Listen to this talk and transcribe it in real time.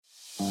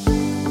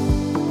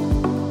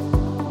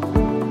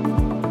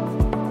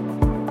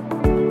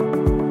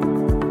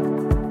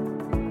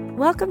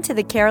Welcome to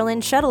the Carolyn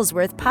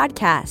Shuttlesworth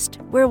podcast,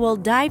 where we'll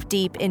dive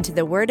deep into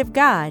the Word of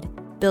God,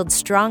 build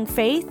strong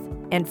faith,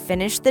 and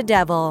finish the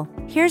devil.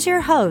 Here's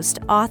your host,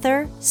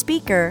 author,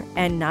 speaker,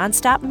 and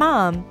nonstop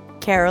mom,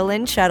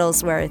 Carolyn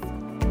Shuttlesworth.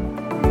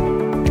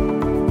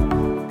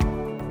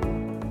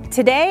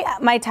 Today,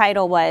 my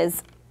title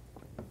was,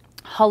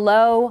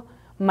 Hello,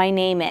 My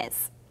Name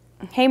Is.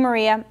 Hey,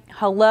 Maria,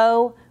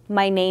 hello,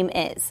 my name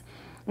is.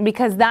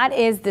 Because that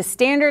is the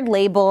standard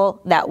label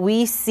that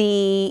we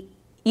see,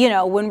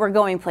 when we're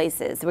going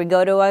places. We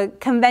go to a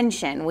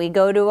convention, we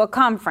go to a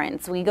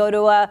conference, we go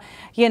to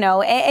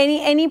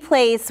any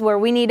place where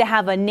we need to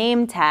have a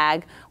name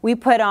tag, we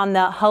put on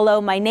the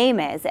hello, my name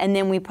is, and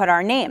then we put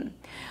our name.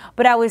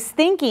 But I was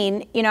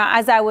thinking,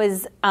 as I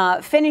was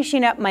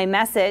finishing up my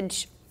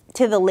message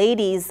to the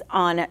ladies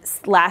on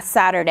last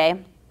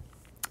Saturday,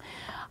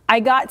 I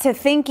got to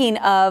thinking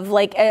of,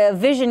 a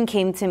vision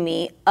came to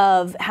me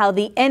of how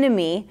the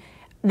enemy,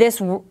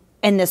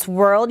 in this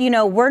world,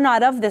 we're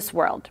not of this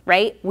world,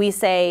 right? We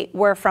say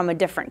we're from a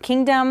different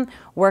kingdom,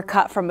 we're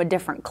cut from a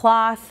different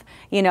cloth,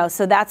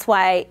 so that's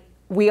why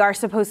we are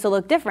supposed to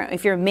look different.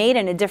 If you're made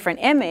in a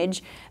different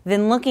image,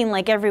 then looking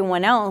like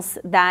everyone else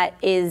that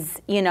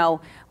is,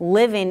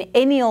 living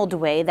any old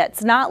way,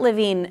 that's not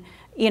living,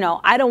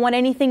 I don't want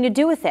anything to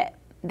do with it.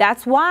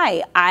 That's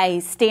why I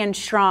stand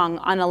strong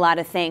on a lot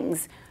of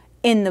things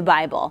in the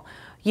Bible.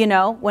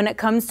 When it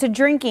comes to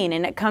drinking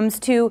and it comes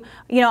to,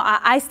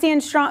 I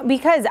stand strong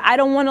because I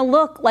don't want to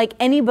look like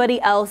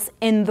anybody else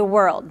in the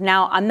world.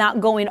 Now, I'm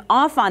not going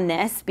off on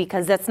this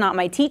because that's not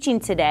my teaching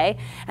today.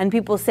 And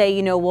people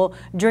say,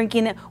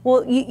 drinking,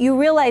 you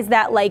realize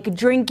that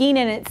drinking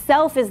in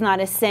itself is not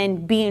a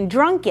sin, being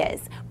drunk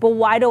is. But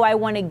why do I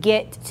want to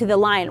get to the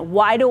line?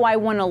 Why do I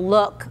want to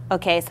look?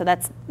 Okay, so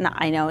that's not,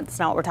 I know it's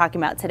not what we're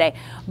talking about today,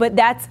 but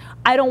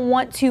I don't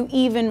want to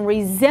even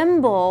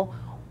resemble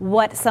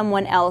what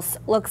someone else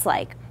looks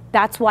like.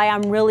 That's why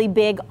I'm really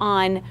big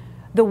on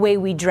the way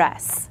we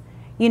dress.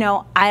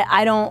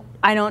 I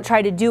don't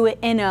try to do it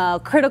in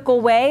a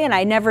critical way, and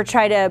I never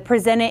try to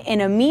present it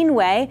in a mean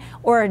way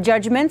or a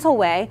judgmental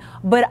way,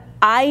 but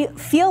I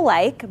feel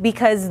like,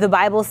 because the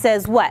Bible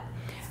says what?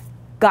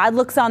 God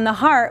looks on the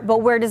heart,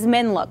 but where does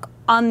men look?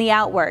 On the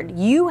outward.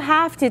 You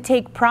have to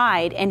take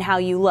pride in how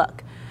you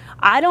look.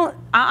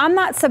 I'm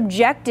not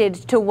subjected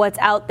to what's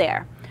out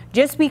there.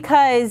 Just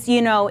because,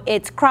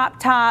 it's crop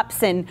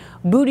tops and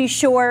booty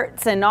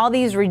shorts and all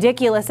these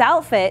ridiculous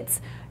outfits,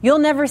 you'll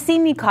never see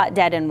me caught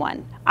dead in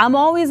one. I'm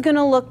always going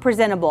to look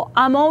presentable.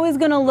 I'm always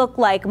going to look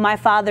like my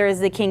Father is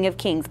the King of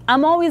Kings.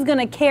 I'm always going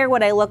to care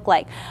what I look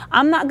like.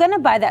 I'm not going to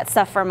buy that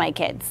stuff for my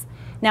kids.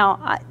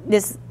 Now,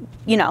 just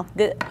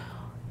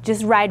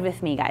ride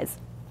with me, guys.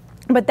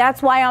 But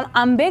that's why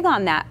I'm big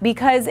on that,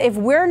 because if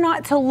we're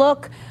not to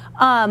look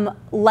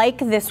like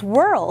this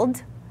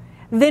world,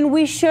 then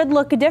we should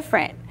look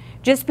different.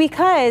 Just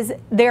because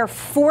they're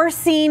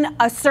forcing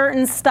a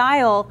certain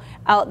style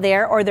out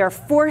there, or they're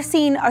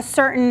forcing a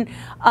certain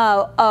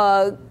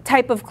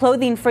type of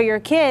clothing for your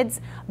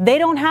kids, they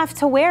don't have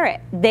to wear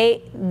it.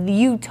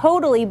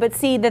 But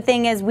see, the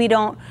thing is, we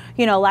don't,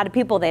 a lot of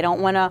people, they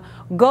don't want to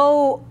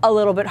go a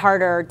little bit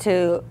harder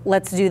to,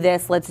 let's do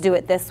this, let's do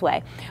it this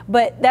way.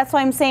 But that's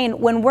why I'm saying,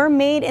 when we're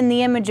made in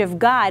the image of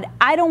God,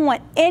 I don't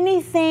want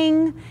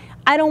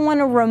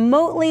to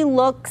remotely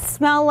look,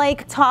 smell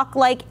like, talk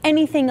like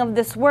anything of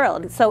this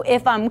world. So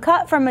if I'm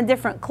cut from a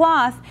different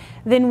cloth,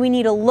 then we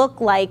need to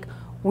look like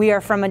we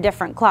are from a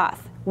different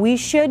cloth. We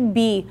should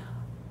be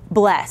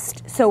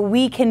blessed so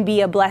we can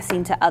be a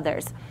blessing to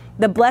others.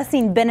 The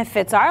blessing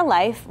benefits our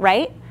life,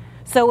 right?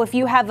 So if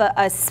you have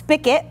a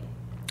spigot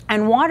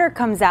and water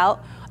comes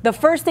out, the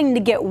first thing to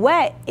get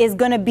wet is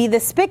going to be the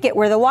spigot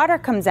where the water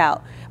comes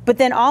out. But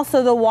then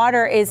also the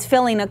water is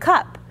filling a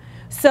cup.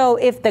 So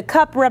if the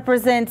cup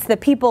represents the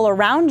people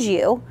around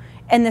you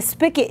and the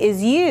spigot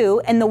is you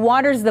and the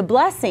water's the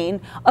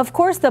blessing, of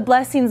course the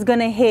blessing's going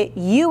to hit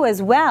you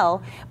as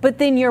well, but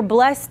then you're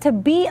blessed to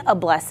be a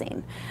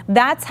blessing.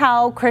 That's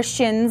how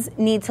Christians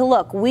need to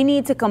look. We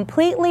need to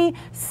completely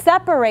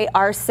separate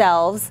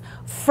ourselves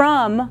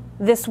from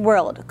this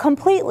world.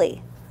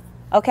 Completely.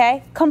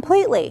 Okay?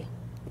 Completely.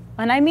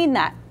 And I mean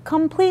that.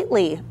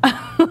 Completely.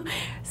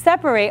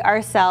 Separate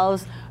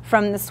ourselves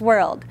from this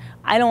world.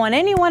 I don't want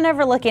anyone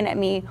ever looking at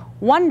me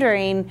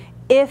wondering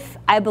if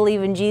I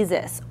believe in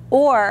Jesus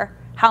or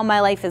how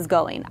my life is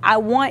going. I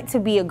want to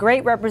be a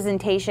great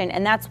representation,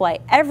 and that's why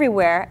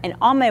everywhere in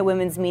all my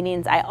women's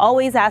meetings, I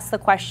always ask the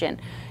question,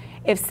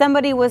 if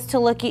somebody was to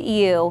look at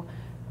you,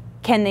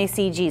 can they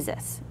see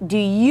Jesus? Do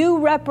you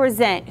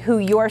represent who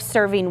you're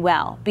serving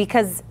well?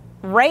 Because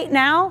right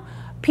now,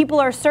 people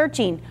are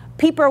searching.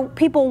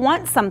 People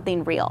want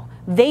something real.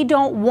 They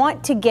don't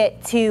want to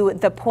get to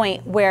the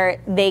point where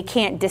they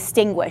can't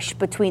distinguish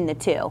between the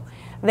two.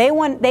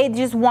 They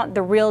just want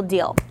the real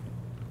deal.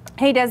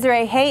 Hey,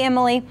 Desiree. Hey,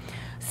 Emily.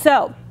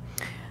 So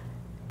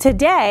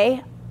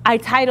today I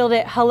titled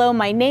it Hello,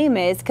 My Name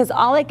Is, because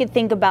all I could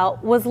think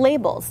about was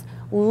labels.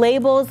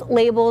 Labels,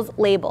 labels,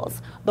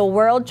 labels. The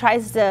world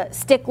tries to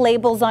stick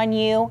labels on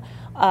you.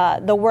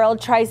 The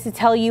world tries to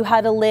tell you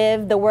how to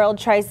live. The world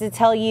tries to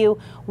tell you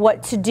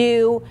what to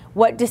do,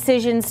 what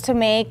decisions to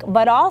make.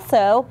 But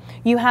also,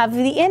 you have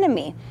the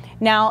enemy.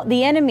 Now,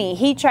 the enemy,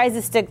 he tries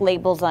to stick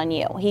labels on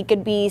you. He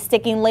could be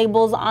sticking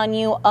labels on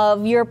you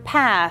of your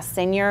past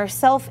and your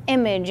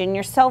self-image and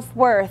your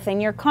self-worth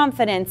and your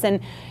confidence,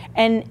 and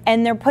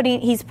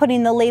he's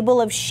putting the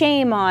label of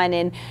shame on,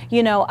 and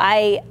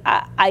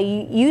I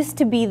used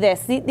to be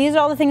this. These are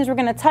all the things we're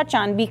going to touch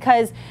on,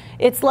 because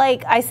it's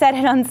like I said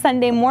it on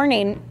Sunday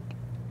morning,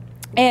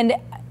 and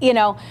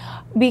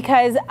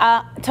because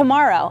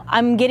tomorrow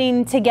I'm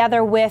getting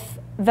together with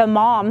the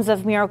moms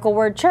of Miracle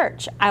Word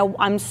Church.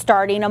 I'm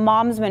starting a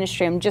mom's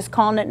ministry. I'm just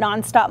calling it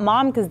Nonstop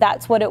Mom because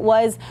that's what it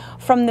was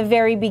from the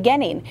very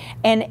beginning.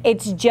 And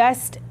it's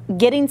just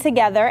getting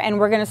together, and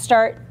we're going to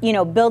start,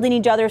 building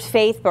each other's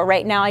faith. But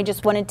right now I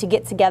just wanted to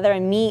get together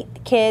and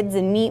meet kids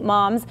and meet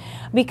moms,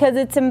 because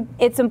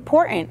it's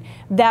important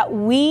that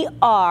we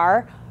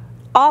are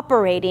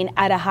operating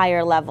at a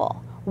higher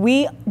level.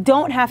 We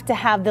don't have to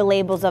have the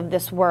labels of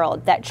this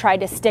world that try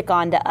to stick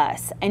onto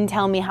us and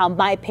tell me how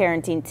my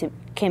parenting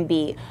can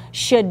be,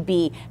 should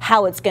be,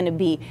 how it's going to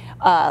be,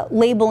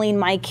 labeling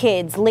my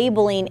kids,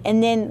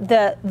 and then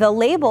the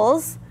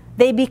labels,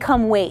 they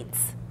become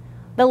weights.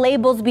 The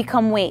labels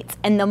become weights.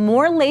 And the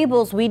more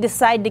labels we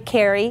decide to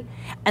carry,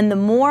 and the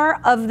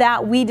more of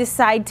that we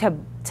decide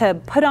to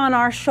put on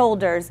our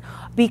shoulders,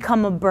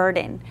 become a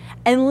burden.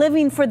 And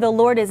living for the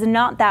Lord is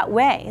not that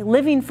way.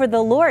 Living for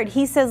the Lord,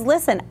 he says,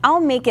 listen,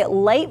 I'll make it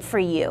light for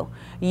you.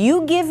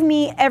 You give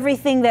me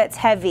everything that's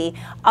heavy,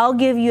 I'll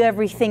give you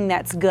everything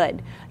that's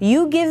good.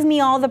 You give me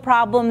all the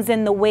problems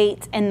and the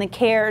weight and the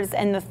cares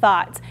and the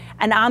thoughts,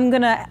 and I'm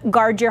going to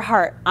guard your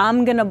heart.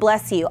 I'm going to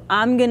bless you.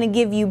 I'm going to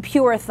give you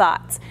pure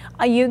thoughts.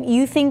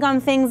 You think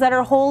on things that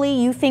are holy.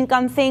 You think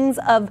on things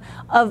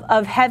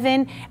of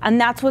heaven,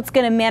 and that's what's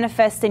going to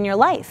manifest in your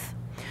life.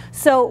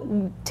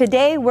 So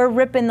today we're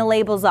ripping the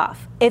labels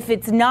off. If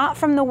it's not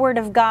from the Word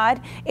of God,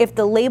 if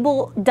the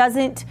label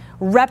doesn't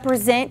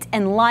represent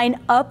and line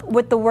up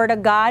with the Word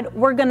of God,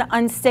 we're going to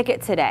unstick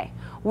it today.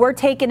 We're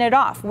taking it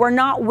off. We're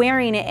not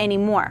wearing it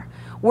anymore.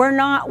 We're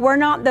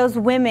not those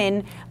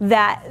women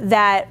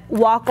that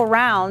walk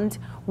around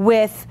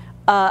with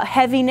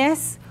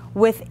heaviness,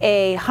 with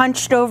a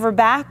hunched over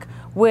back,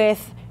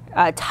 with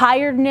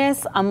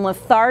tiredness. I'm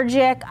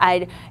lethargic.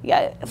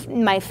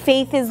 My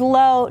faith is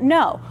low.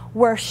 No,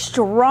 we're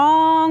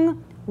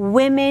strong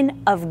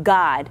women of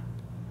God.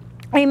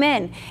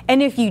 Amen.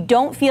 And if you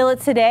don't feel it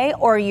today,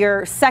 or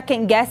you're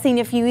second guessing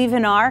if you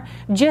even are,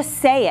 just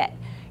say it.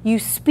 You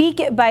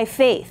speak it by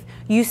faith.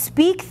 You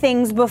speak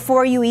things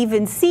before you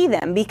even see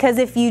them, because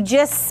if you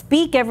just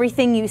speak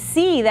everything you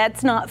see,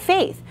 that's not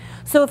faith.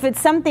 So if it's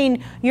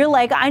something you're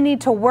like, I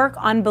need to work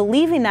on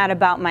believing that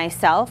about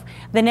myself,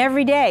 then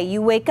every day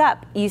you wake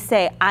up, you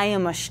say, I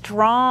am a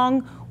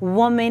strong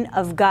woman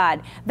of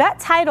God. That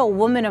title,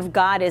 woman of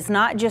God, is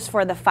not just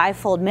for the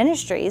fivefold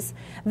ministries.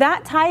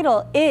 That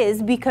title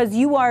is because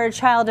you are a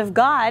child of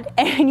God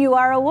and you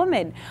are a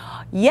woman.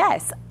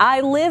 Yes, I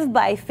live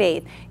by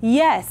faith.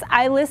 Yes,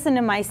 I listen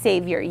to my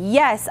Savior.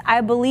 Yes, I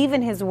believe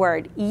in His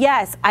Word.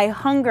 Yes, I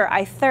hunger,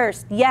 I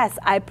thirst. Yes,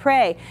 I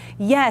pray.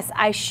 Yes,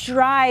 I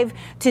strive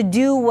to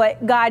do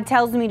what God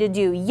tells me to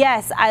do.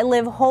 Yes, I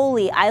live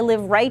holy. I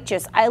live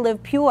righteous. I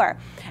live pure.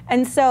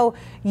 And so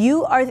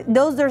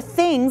those are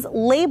things,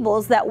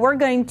 labels that we're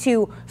going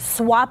to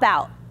swap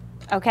out.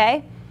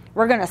 Okay?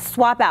 We're going to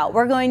swap out.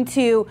 We're going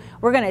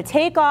to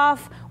take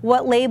off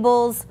what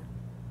labels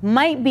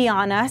might be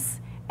on us.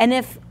 And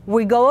if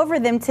we go over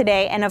them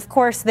today, and of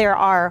course there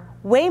are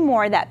way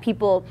more that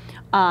people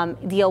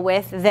deal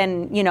with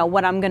than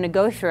what I'm going to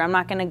go through. I'm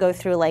not going to go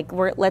through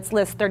let's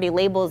list 30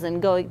 labels and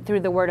go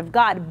through the Word of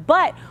God.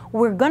 But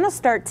we're going to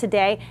start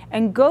today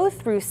and go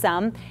through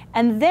some.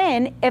 And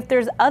then if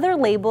there's other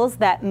labels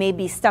that may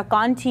be stuck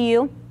onto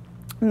you,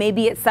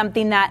 maybe it's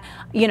something that,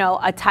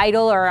 a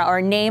title or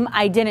a name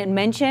I didn't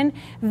mention,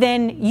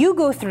 then you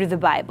go through the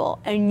Bible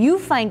and you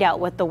find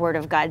out what the Word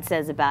of God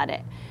says about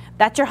it.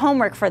 That's your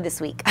homework for this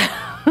week.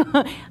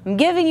 I'm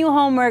giving you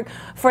homework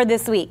for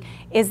this week,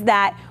 is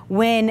that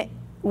when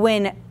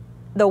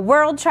the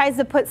world tries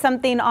to put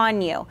something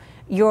on you,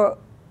 you're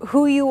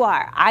who you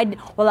are. I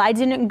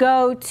didn't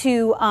go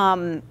to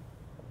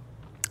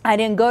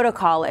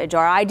college,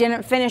 or I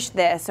didn't finish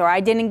this, or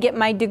I didn't get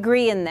my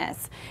degree in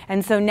this.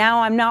 And so now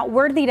I'm not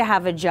worthy to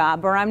have a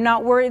job, or I'm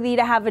not worthy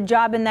to have a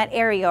job in that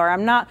area, or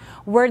I'm not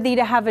worthy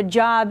to have a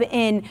job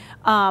in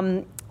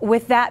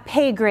with that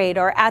pay grade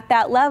or at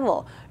that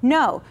level.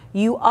 No,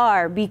 you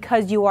are,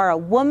 because you are a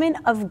woman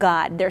of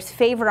God. There's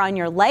favor on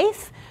your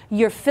life.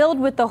 You're filled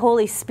with the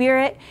Holy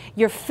Spirit.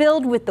 You're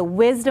filled with the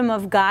wisdom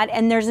of God.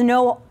 And there's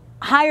no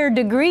higher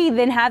degree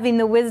than having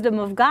the wisdom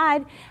of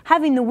God.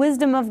 Having the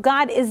wisdom of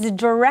God is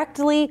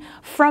directly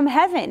from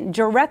heaven,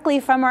 directly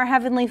from our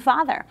Heavenly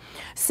Father.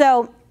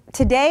 So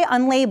today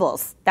on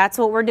labels, that's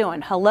what we're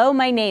doing. Hello,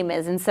 my name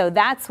is. And so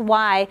that's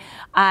why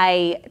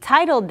I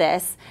titled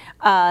this,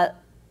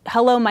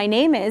 hello, my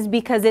name is,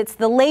 because it's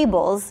the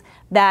labels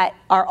that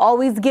are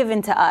always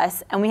given to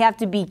us, and we have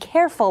to be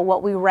careful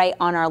what we write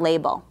on our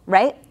label,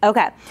 right?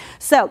 Okay,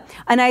 so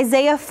in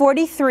Isaiah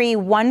 43,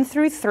 1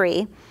 through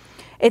 3,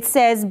 it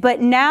says,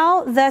 but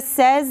now thus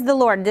says the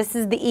Lord, this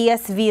is the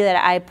ESV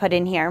that I put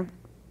in here,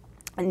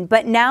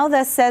 but now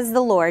thus says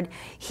the Lord,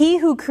 he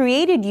who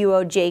created you,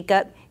 O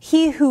Jacob,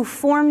 he who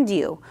formed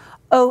you,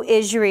 O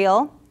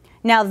Israel.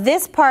 Now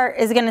this part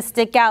is going to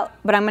stick out,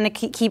 but I'm going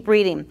to keep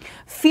reading.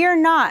 Fear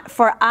not,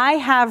 for I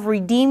have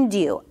redeemed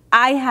you.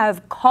 I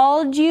have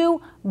called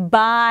you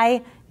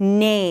by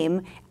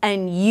name,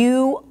 and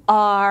you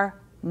are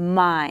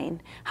mine.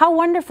 How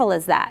wonderful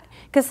is that?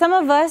 Because some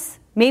of us,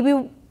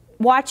 maybe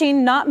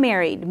watching, not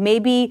married,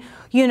 maybe,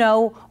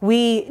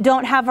 we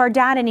don't have our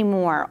dad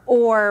anymore,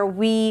 or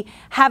we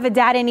have a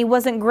dad and he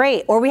wasn't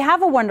great, or we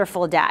have a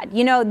wonderful dad.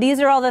 These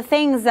are all the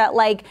things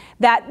that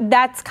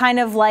that's kind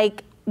of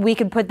like, we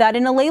could put that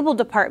in a label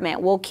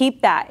department. We'll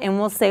keep that and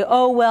we'll say,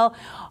 oh, well,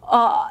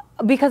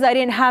 because I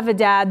didn't have a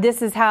dad,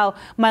 this is how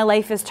my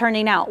life is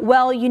turning out.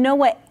 Well, you know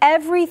what?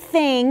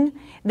 Everything,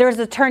 there's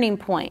a turning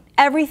point.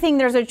 Everything,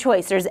 there's a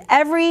choice. There's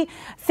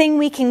everything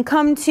we can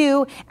come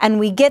to, and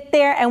we get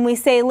there and we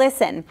say,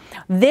 listen,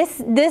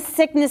 this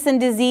sickness and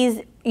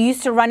disease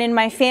used to run in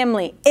my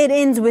family. It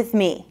ends with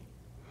me.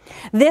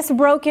 This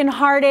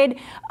broken-hearted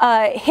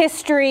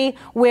history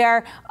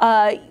where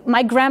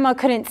my grandma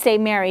couldn't stay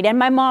married and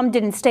my mom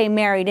didn't stay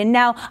married, and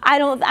now I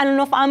don't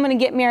know if I'm going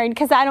to get married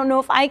because I don't know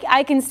if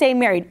I can stay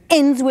married,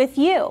 ends with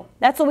you.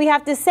 That's what we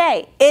have to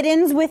say. It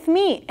ends with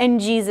me in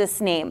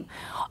Jesus' name.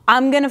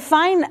 I'm going to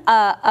find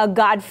a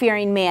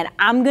God-fearing man.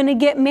 I'm going to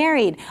get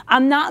married.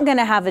 I'm not going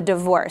to have a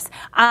divorce.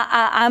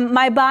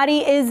 My body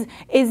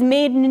is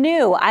made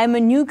new. I'm a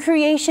new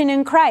creation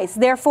in Christ.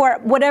 Therefore,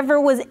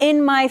 whatever was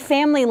in my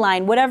family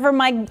line, whatever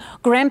my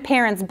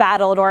grandparents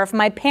battled, or if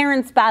my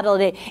parents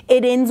battled it,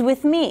 it ends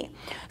with me.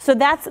 So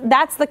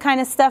that's the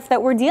kind of stuff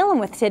that we're dealing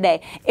with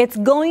today. It's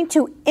going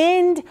to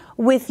end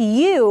with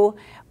you,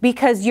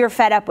 because you're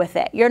fed up with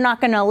it. You're not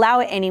going to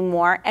allow it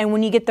anymore. And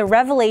when you get the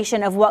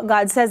revelation of what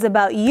God says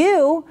about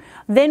you,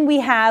 then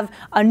we have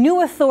a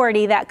new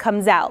authority that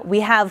comes out. We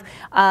have,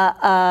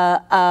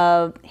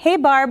 hey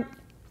Barb,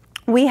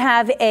 we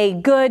have a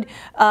good,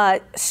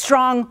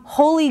 strong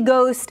Holy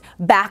Ghost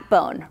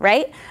backbone,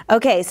 right?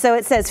 Okay, so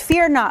it says,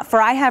 fear not, for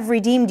I have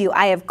redeemed you.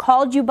 I have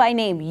called you by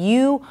name.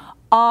 You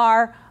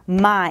are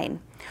mine.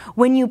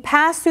 When you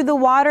pass through the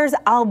waters,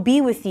 I'll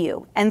be with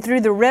you, and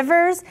through the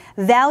rivers,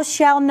 thou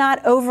shalt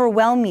not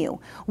overwhelm you.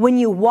 When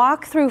you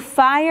walk through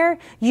fire,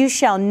 you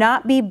shall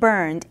not be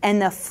burned, and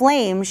the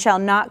flame shall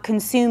not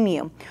consume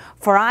you.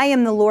 For I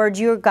am the Lord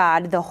your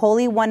God, the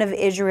Holy One of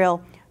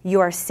Israel,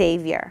 your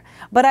Savior.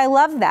 But I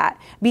love that,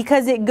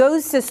 because it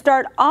goes to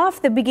start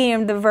off the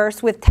beginning of the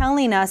verse with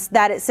telling us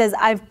that it says,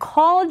 I've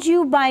called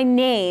you by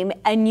name,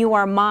 and you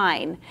are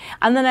mine.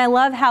 And then I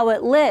love how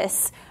it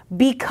lists,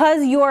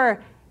 because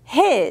you're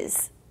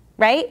his,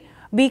 right?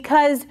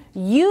 Because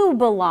you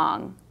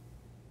belong.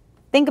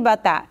 Think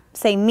about that.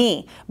 Say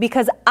me.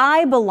 Because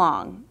I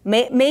belong.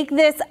 Make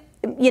this,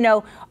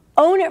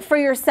 own it for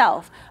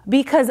yourself.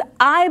 Because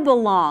I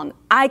belong,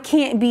 I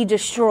can't be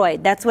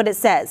destroyed. That's what it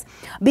says.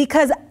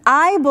 Because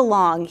I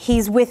belong,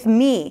 he's with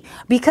me.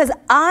 Because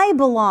I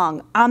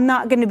belong, I'm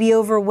not going to be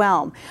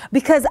overwhelmed.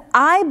 Because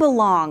I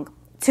belong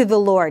to the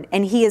Lord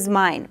and he is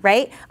mine,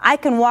 right? I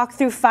can walk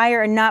through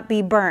fire and not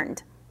be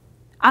burned.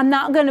 I'm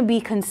not going to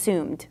be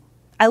consumed.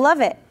 I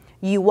love it.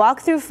 You walk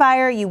through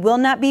fire, you will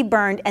not be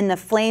burned, and the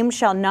flame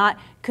shall not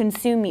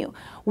consume you.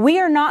 We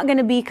are not going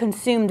to be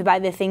consumed by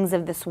the things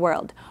of this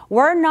world.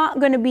 We're not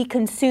going to be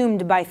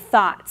consumed by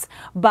thoughts,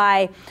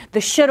 by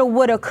the shoulda,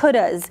 woulda,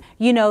 couldas,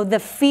 the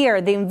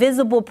fear, the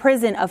invisible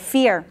prison of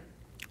fear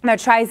that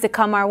tries to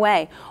come our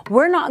way.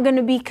 We're not going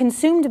to be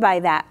consumed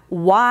by that.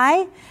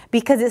 Why?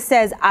 Because it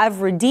says,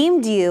 I've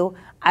redeemed you,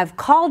 I've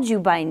called you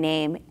by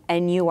name,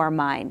 and you are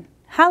mine.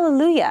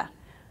 Hallelujah.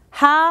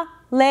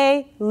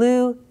 Hallelujah.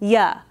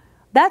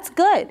 That's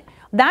good.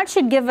 That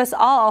should give us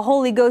all a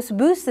Holy Ghost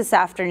boost this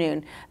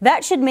afternoon.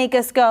 That should make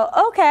us go,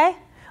 okay,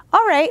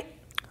 all right.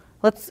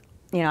 Let's,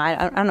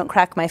 I don't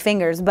crack my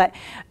fingers, but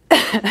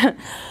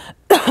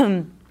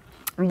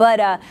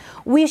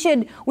we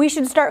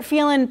should start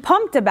feeling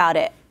pumped about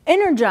it.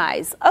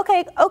 Energize.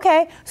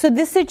 Okay. So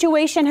this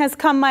situation has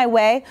come my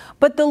way,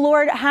 but the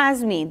Lord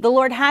has me. The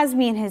Lord has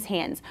me in his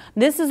hands.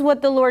 This is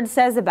what the Lord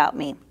says about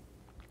me.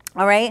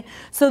 All right.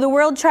 So the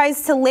world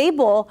tries to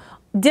label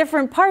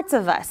different parts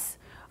of us.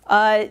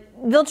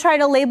 They'll try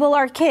to label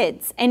our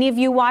kids. Any of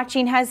you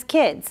watching has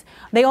kids.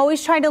 They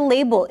always try to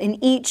label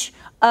in each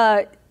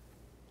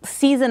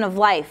season of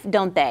life,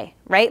 don't they?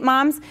 Right,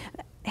 moms?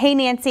 Hey,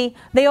 Nancy.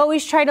 They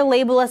always try to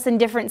label us in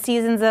different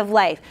seasons of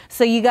life.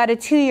 So you got a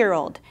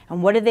 2-year-old.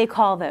 And what do they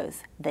call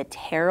those? The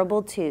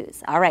terrible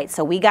twos. All right,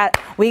 so we got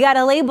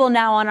a label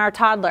now on our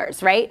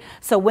toddlers, right?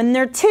 So when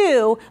they're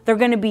 2, they're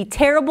going to be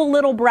terrible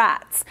little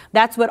brats.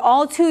 That's what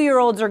all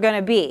 2-year-olds are going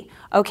to be,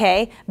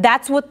 okay?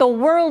 That's what the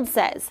world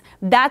says.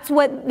 That's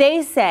what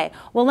they say.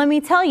 Well, let me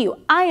tell you,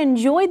 I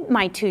enjoyed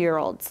my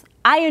 2-year-olds.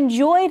 I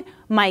enjoyed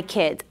my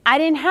kids. I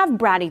didn't have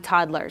bratty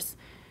toddlers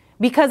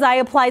because I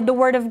applied the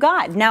Word of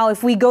God. Now,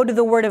 if we go to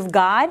the Word of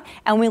God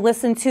and we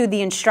listen to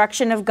the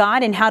instruction of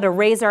God and how to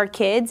raise our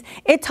kids,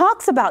 it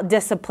talks about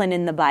discipline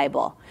in the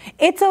Bible.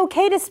 It's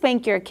okay to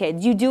spank your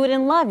kids. You do it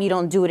in love. You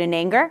don't do it in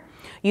anger.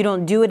 You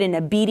don't do it in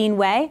a beating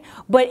way.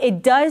 But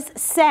it does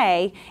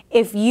say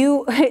if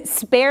you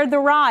spare the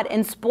rod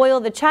and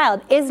spoil the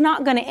child, it's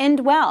not going to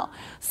end well.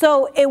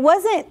 So it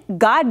wasn't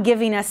God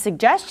giving us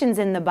suggestions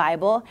in the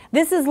Bible.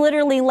 This is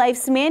literally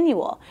life's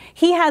manual.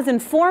 He has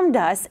informed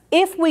us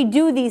if we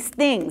do these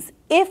things,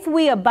 if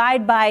we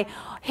abide by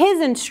His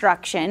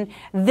instruction,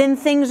 then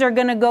things are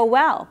going to go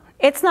well.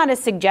 It's not a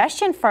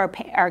suggestion for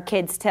our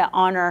kids to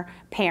honor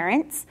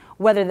parents,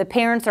 whether the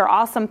parents are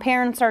awesome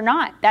parents or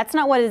not. That's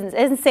not what it is. It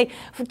doesn't say,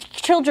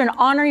 children,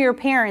 honor your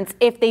parents.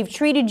 If they've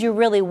treated you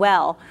really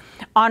well,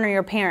 honor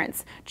your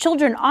parents.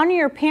 Children, honor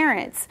your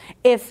parents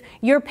if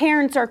your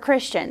parents are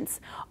Christians.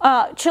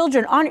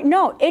 Children, honor.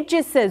 No, it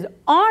just says,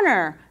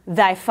 honor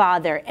thy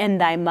father and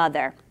thy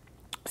mother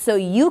so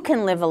you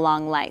can live a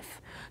long life.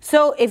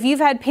 So if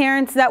you've had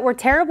parents that were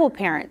terrible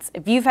parents,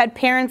 if you've had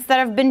parents that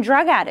have been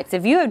drug addicts,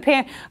 if you had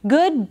parents,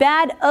 good,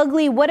 bad,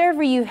 ugly,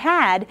 whatever you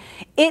had,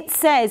 it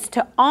says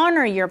to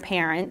honor your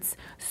parents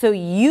so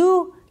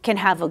you can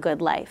have a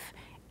good life.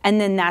 And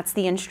then that's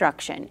the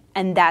instruction.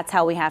 And that's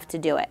how we have to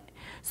do it.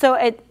 So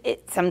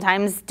it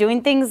sometimes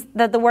doing things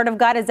that the Word of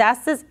God has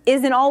asked us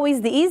isn't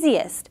always the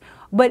easiest.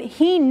 But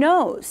He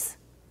knows.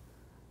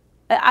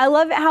 I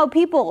love it how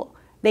people...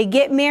 They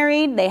get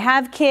married, they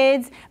have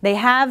kids, they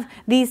have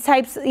these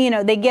types,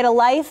 they get a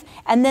life,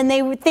 and then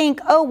they would think,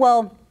 oh,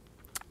 well,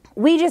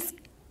 we just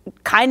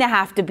kind of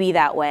have to be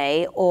that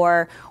way,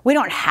 or we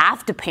don't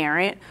have to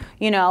parent,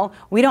 we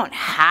don't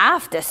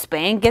have to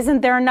spank.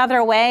 Isn't there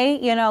another way?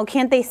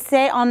 Can't they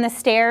sit on the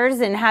stairs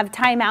and have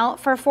time out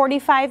for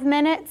 45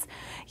 minutes?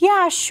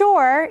 Yeah,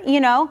 sure,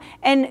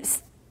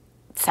 and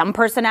some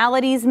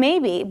personalities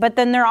maybe, but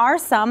then there are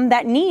some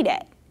that need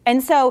it.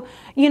 And so,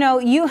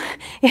 you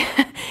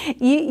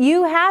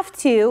have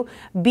to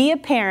be a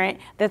parent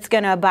that's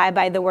going to abide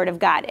by the Word of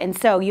God. And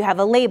so you have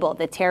a label,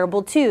 the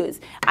terrible twos.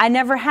 I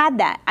never had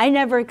that. I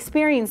never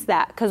experienced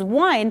that because,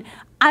 one,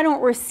 I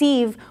don't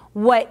receive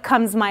what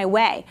comes my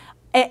way.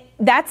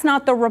 That's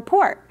not the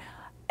report.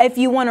 If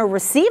you want to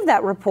receive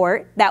that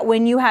report, that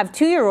when you have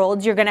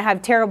 2-year-olds, you're going to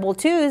have terrible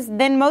twos,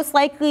 then most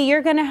likely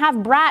you're going to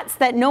have brats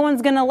that no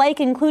one's going to like,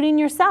 including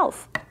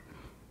yourself.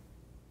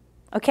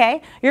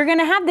 Okay? You're going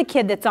to have the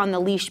kid that's on the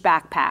leash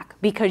backpack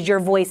because your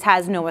voice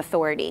has no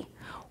authority.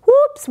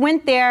 Whoops,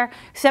 went there,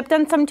 stepped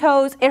on some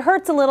toes. It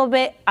hurts a little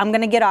bit. I'm going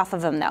to get off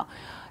of them though.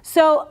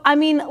 So,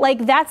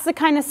 that's the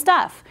kind of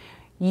stuff.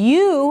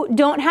 You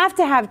don't have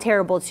to have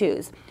terrible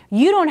twos.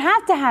 You don't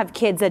have to have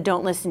kids that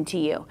don't listen to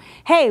you.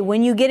 Hey,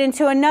 when you get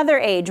into another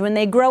age, when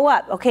they grow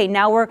up, okay,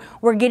 now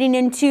we're getting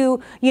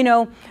into,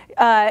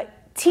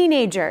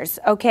 teenagers,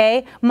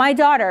 okay? My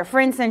daughter, for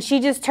instance, she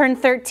just turned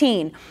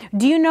 13.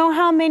 Do you know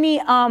how many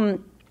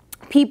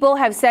people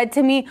have said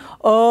to me,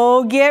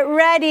 oh, get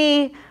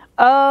ready.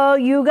 Oh,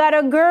 you got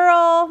a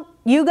girl.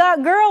 You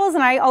got girls.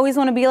 And I always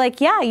want to be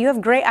like, yeah, you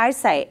have great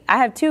eyesight. I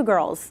have 2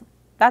 girls.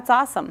 That's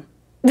awesome.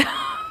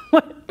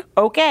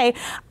 Okay,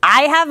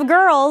 I have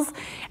girls.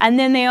 And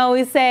then they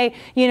always say,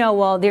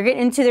 well, they're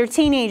getting into their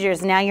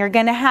teenagers. Now you're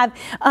going to have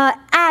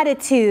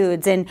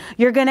attitudes and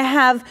you're going to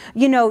have,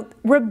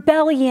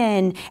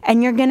 rebellion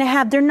and you're going to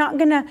have, they're not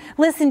going to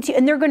listen to you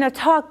and they're going to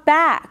talk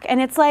back.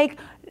 And it's like,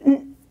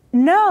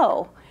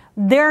 no,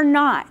 they're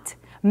not.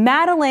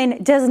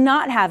 Madeline does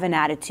not have an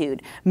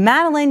attitude.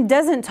 Madeline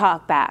doesn't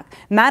talk back.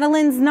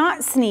 Madeline's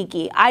not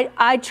sneaky.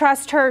 I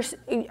trust her.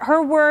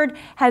 Her word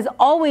has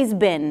always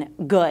been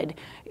good.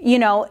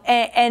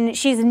 And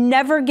she's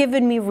never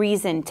given me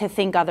reason to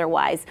think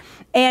otherwise.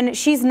 And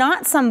she's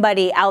not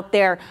somebody out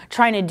there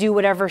trying to do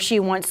whatever she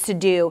wants to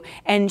do.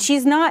 And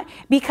she's not,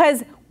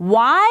 because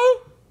why?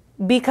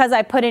 Because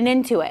I put an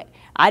end to it.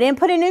 I didn't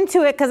put an end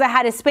to it because I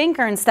had a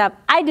spanker and stuff.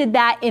 I did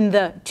that in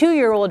the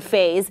 2-year-old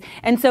phase.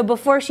 And so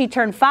before she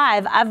turned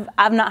 5,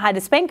 I've not had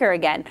to spank her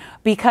again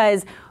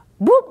because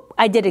whoop,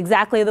 I did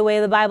exactly the way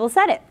the Bible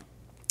said it.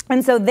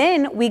 And so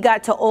then we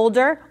got to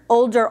older.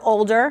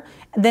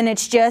 Then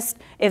it's just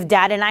if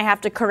Dad and I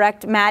have to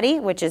correct Maddie,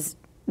 which is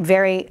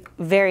very,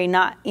 very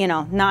not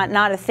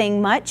a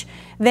thing much,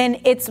 then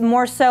it's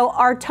more so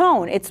our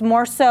tone. It's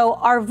more so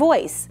our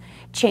voice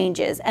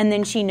changes. And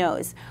then she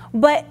knows.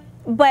 But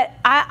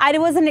I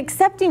wasn't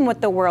accepting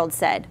what the world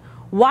said.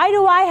 Why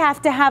do I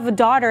have to have a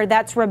daughter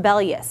that's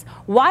rebellious?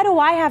 Why do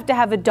I have to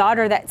have a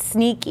daughter that's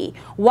sneaky?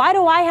 Why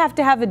do I have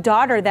to have a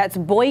daughter that's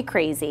boy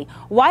crazy?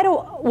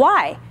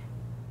 Why?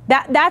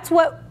 That's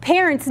what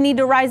parents need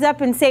to rise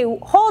up and say,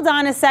 hold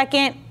on a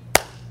second.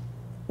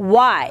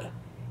 Why?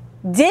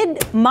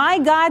 Did my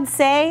God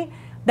say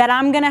that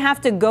I'm going to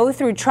have to go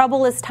through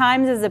troublous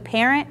times as a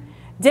parent?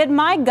 Did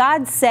my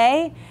God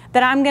say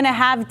that I'm going to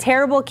have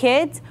terrible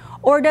kids?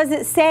 Or does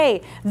it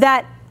say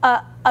that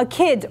a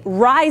kid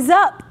rise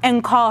up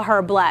and call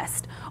her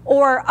blessed?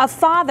 Or a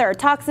father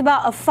talks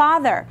about a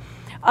father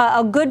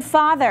A good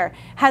father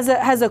has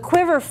a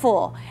quiver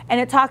full, and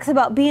it talks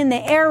about being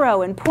the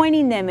arrow and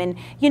pointing them. And,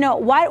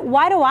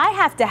 why do I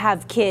have to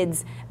have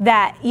kids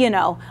that,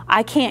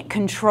 I can't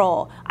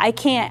control? I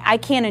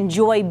can't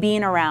enjoy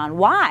being around.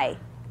 Why?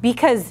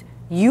 Because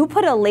you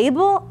put a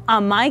label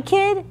on my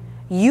kid?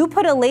 You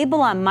put a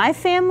label on my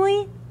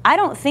family? I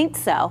don't think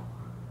so.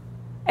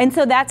 And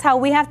so that's how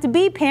we have to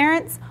be,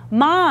 parents.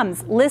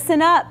 Moms,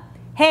 listen up.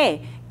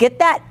 Hey, get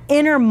that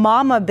inner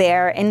mama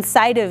bear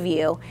inside of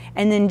you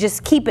and then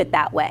just keep it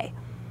that way.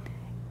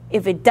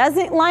 If it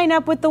doesn't line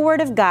up with the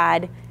Word of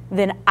God,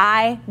 then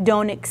I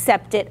don't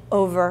accept it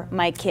over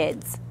my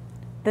kids.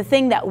 The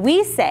thing that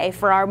we say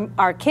for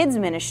our kids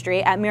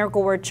ministry at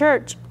Miracle Word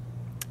Church,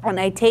 and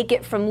I take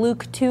it from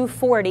Luke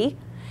 2:40,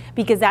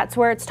 because that's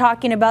where it's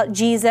talking about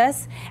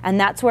Jesus, and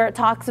that's where it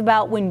talks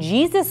about when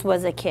Jesus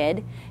was a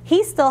kid,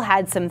 he still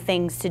had some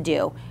things to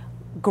do.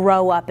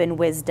 Grow up in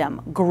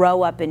wisdom,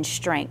 grow up in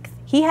strength.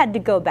 He had to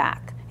go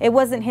back. It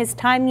wasn't his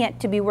time yet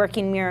to be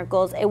working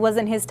miracles. It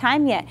wasn't his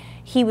time yet.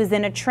 He was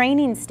in a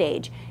training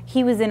stage.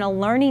 He was in a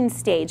learning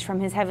stage from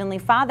his Heavenly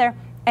Father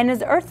and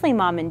his earthly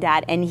mom and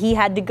dad, and he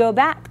had to go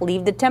back,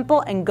 leave the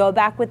temple and go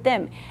back with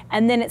them.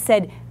 And then it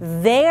said,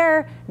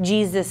 there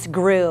Jesus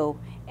grew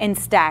in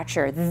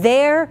stature.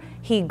 There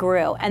he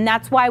grew. And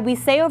that's why we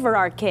say over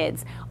our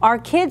kids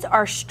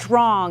are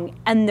strong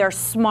and they're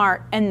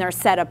smart and they're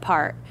set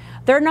apart.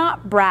 They're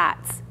not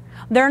brats.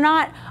 They're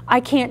not, I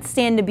can't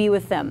stand to be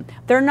with them.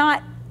 They're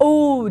not,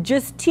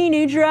 just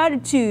teenager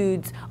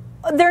attitudes.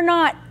 They're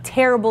not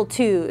terrible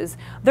twos.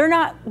 They're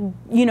not,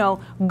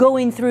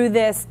 going through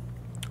this.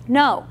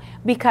 No,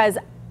 because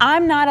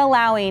I'm not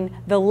allowing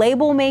the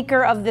label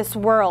maker of this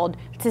world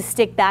to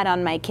stick that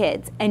on my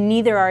kids, and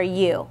neither are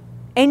you.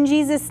 In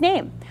Jesus'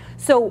 name.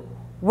 So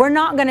we're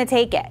not going to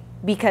take it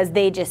because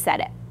they just said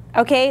it.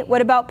 Okay,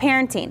 what about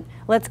parenting?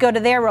 Let's go to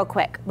there real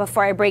quick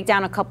before I break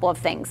down a couple of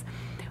things.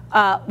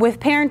 With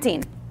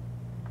parenting,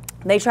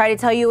 they try to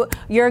tell you,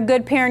 you're a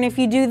good parent if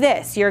you do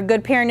this. You're a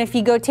good parent if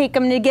you go take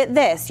them to get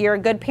this. You're a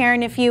good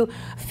parent if you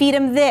feed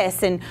them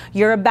this. And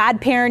you're a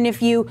bad parent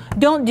if you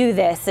don't do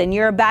this. And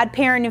you're a bad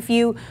parent if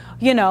you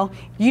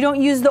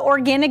don't use the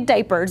organic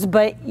diapers,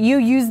 but you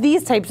use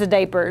these types of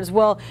diapers.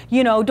 Well,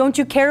 don't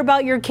you care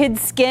about your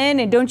kid's skin?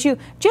 And don't you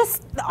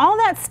just, all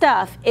that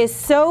stuff is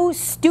so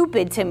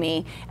stupid to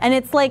me. And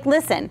it's like,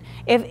 listen,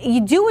 if you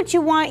do what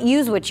you want,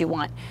 use what you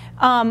want.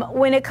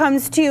 When it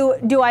comes to,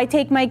 do I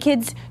take my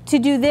kids to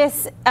do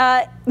this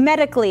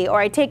medically, or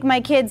I take my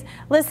kids,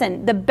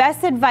 listen, the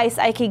best advice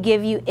I could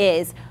give you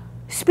is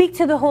speak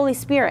to the Holy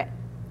Spirit.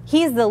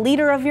 He's the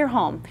leader of your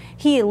home.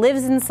 He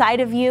lives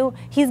inside of you.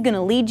 He's going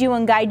to lead you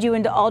and guide you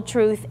into all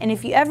truth. And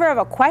if you ever have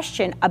a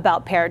question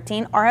about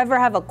parenting, or ever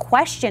have a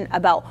question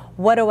about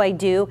what do I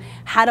do,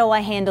 how do I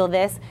handle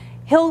this,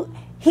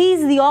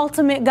 he's the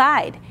ultimate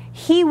guide.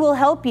 He will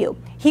help you.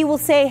 He will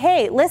say,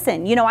 hey,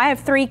 listen, I have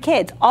 3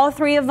 kids. All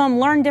 3 of them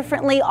learn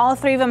differently. All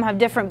 3 of them have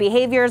different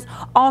behaviors.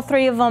 All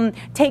 3 of them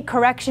take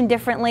correction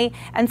differently.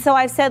 And so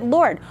I've said,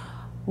 Lord,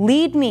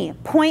 lead me,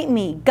 point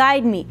me,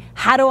 guide me.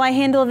 How do I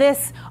handle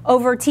this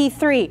over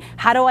T3?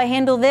 How do I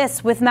handle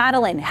this with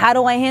Madeline? How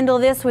do I handle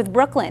this with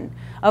Brooklyn?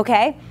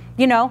 Okay?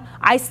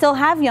 I still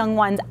have young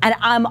ones, and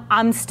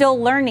I'm still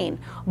learning.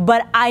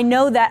 But I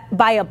know that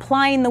by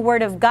applying the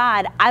Word of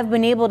God, I've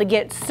been able to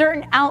get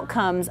certain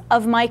outcomes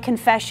of my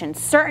confession,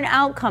 certain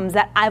outcomes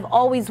that I've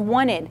always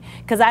wanted,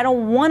 because I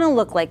don't want to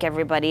look like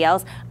everybody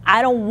else.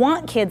 I don't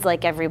want kids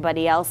like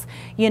everybody else,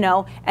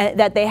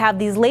 that they have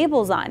these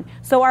labels on.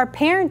 So our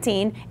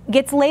parenting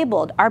gets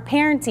labeled. Our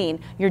parenting,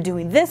 you're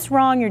doing this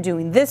wrong, you're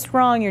doing this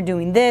wrong, you're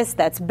doing this,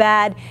 that's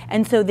bad.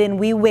 And so then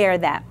we wear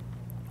that.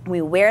 We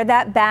wear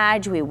that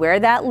badge, we wear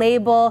that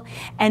label,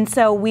 and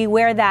so we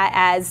wear that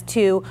as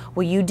to,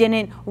 well, you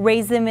didn't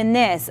raise them in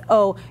this.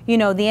 Oh,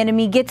 the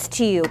enemy gets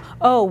to you.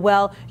 Oh,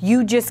 well,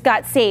 you just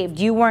got saved.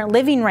 You weren't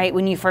living right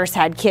when you first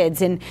had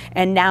kids, and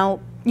now,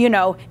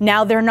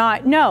 now they're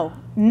not. No,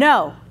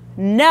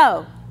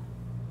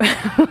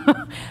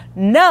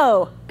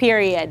 no,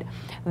 period.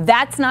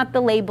 That's not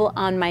the label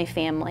on my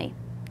family.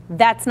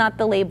 That's not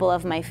the label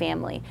of my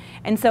family.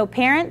 And so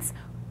parents,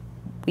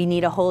 we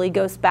need a Holy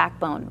Ghost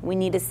backbone. We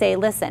need to say,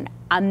 listen,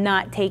 I'm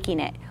not taking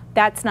it.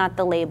 That's not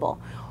the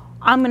label.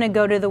 I'm going to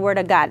go to the Word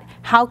of God.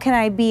 How can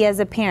I be as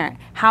a parent?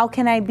 How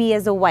can I be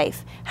as a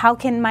wife? How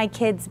can my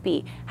kids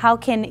be? How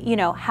can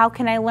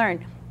I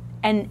learn?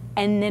 And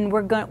then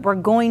we're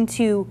going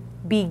to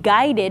be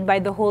guided by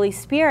the Holy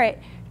Spirit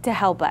to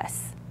help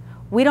us.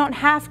 We don't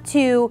have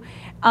to,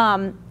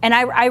 and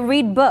I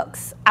read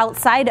books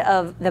outside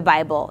of the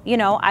Bible.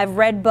 I've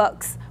read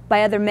books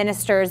by other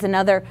ministers and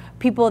other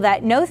people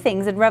that know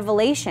things in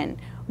Revelation.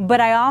 But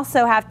I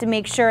also have to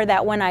make sure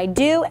that when I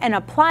do and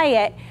apply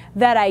it,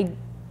 that I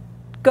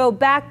go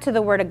back to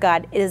the Word of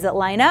God. Does it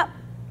line up?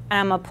 And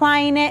I'm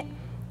applying it,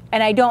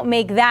 and I don't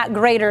make that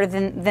greater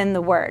than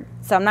the Word.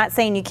 So I'm not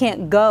saying you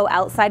can't go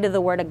outside of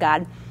the Word of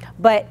God.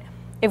 But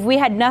if we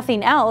had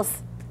nothing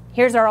else,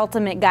 here's our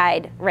ultimate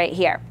guide right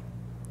here.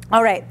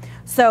 All right,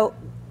 so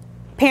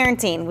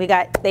parenting.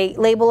 They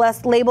label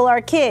us, label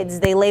our kids,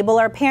 they label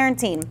our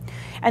parenting.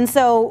 And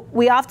so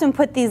we often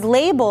put these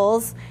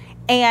labels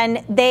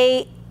and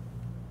they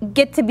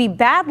get to be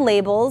bad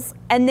labels,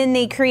 and then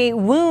they create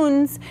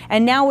wounds,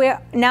 and now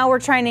we're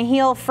trying to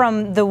heal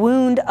from the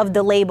wound of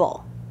the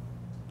label,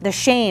 the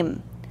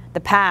shame, the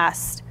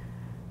past.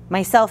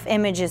 My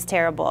self-image is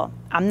terrible.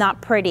 I'm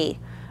not pretty.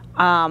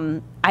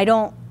 I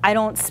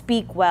don't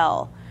speak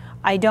well.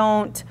 I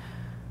don't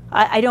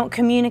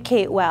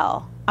communicate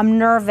well. I'm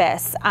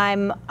nervous.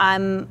 I'm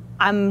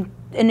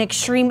an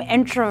extreme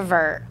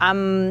introvert.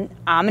 I'm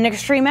an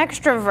extreme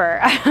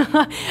extrovert.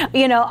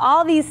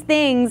 All these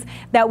things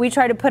that we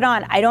try to put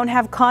on. I don't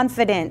have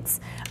confidence.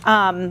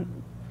 I've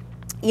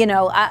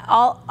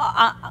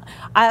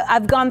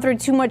gone through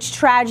too much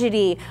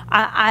tragedy.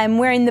 I'm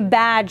wearing the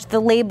badge, the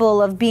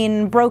label of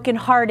being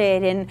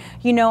brokenhearted, and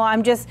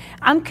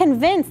I'm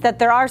convinced that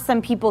there are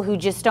some people who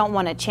just don't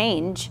want to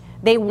change.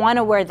 They want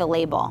to wear the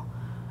label.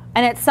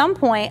 And at some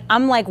point,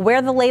 I'm like,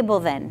 wear the label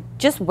then.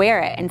 Just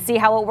wear it and see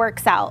how it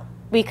works out.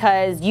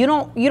 Because you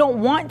don't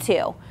want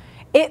to.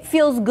 It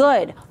feels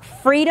good.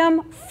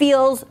 Freedom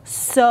feels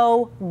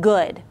so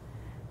good.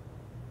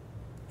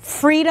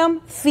 Freedom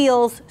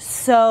feels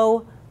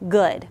so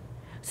good.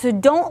 So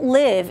don't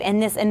live in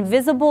this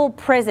invisible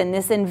prison,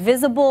 this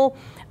invisible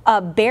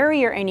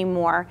barrier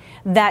anymore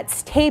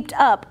that's taped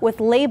up with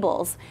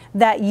labels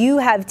that you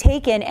have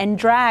taken and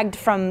dragged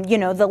from,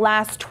 the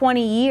last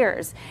 20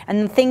 years,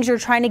 and the things you're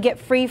trying to get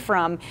free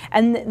from,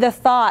 and the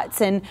thoughts,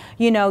 and,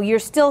 you're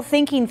still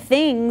thinking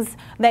things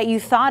that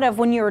you thought of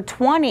when you were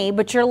 20,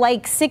 but you're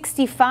like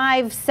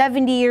 65,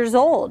 70 years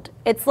old.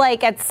 It's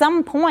like at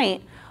some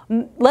point,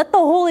 let the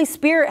Holy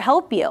Spirit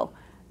help you.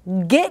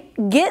 Get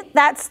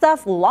that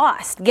stuff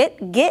lost.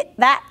 Get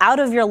that out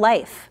of your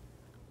life.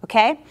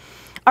 Okay?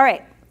 All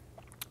right.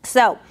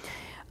 So,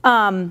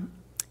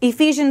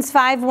 Ephesians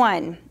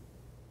 5:1,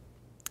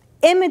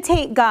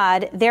 imitate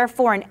God,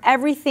 therefore, in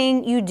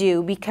everything you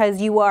do, because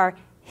you are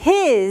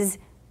His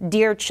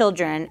dear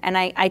children. And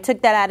I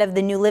took that out of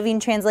the New Living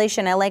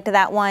Translation. I liked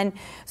that one.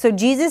 So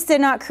Jesus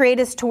did not create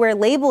us to wear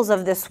labels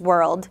of this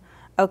world,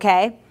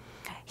 okay?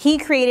 He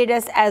created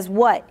us as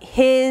what?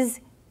 His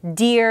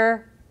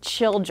dear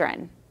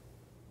children.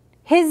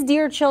 His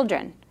dear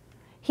children.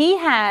 He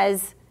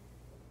has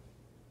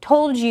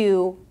told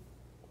you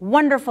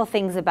wonderful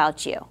things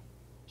about you.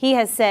 He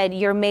has said,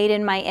 you're made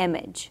in my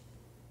image,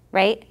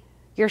 right?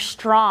 You're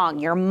strong,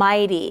 you're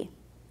mighty,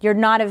 you're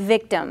not a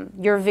victim,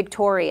 you're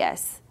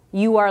victorious,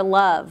 you are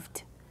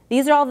loved.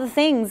 These are all the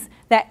things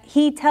that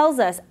He tells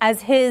us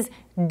as His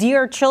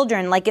dear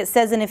children, like it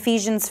says in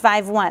Ephesians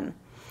 5:1.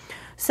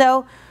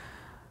 So,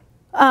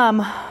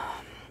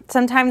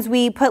 sometimes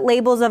we put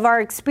labels of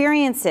our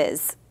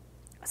experiences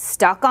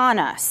stuck on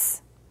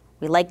us.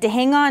 We like to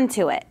hang on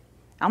to it.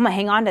 I'm going to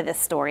hang on to this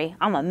story.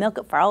 I'm going to milk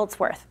it for all it's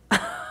worth.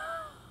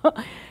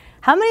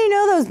 How many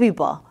know those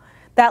people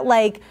that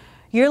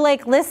you're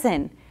like,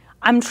 listen,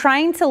 I'm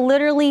trying to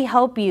literally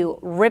help you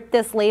rip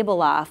this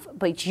label off,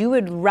 but you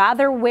would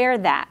rather wear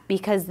that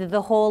because of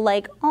the whole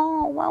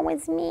oh, woe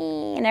is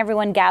me. And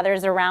everyone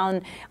gathers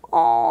around.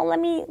 Oh,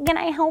 can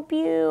I help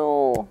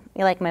you?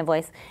 You like my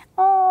voice?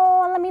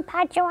 Oh, let me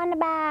pat you on the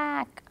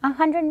back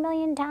 100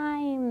 million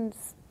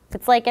times.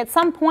 It's like at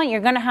some point you're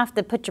going to have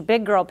to put your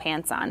big girl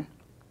pants on.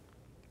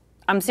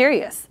 I'm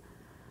serious.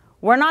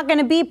 We're not going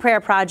to be prayer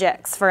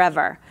projects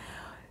forever.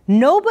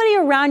 Nobody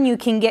around you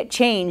can get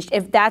changed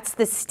if that's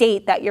the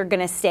state that you're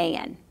going to stay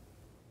in.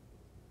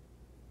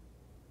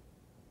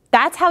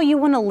 That's how you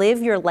want to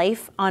live your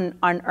life on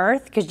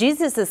earth, because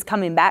Jesus is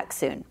coming back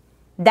soon.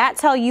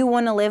 That's how you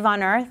want to live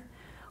on earth.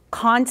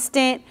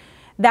 Constant,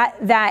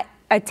 that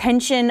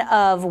attention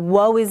of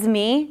woe is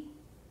me.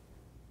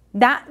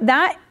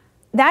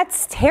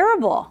 That's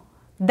terrible.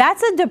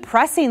 That's a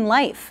depressing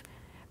life.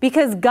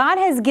 Because God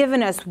has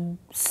given us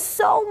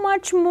so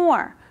much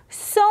more,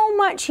 so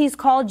much He's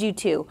called you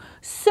to,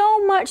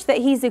 so much that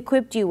He's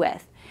equipped you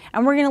with.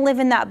 And we're going to live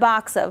in that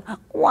box of,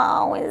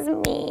 woe is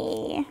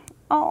me.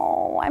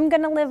 Oh, I'm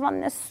going to live on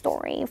this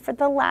story for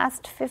the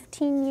last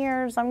 15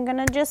 years. I'm going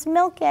to just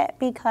milk it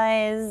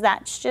because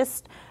that's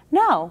just,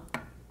 no.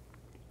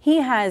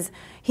 He's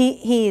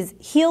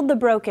healed the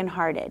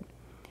brokenhearted.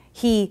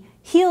 He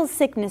heals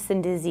sickness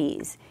and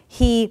disease.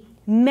 He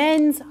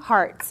mends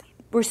hearts.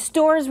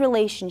 Restores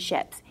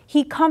relationships.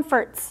 He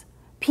comforts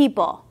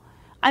people.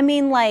 I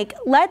mean,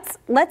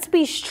 let's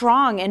be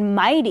strong and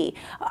mighty.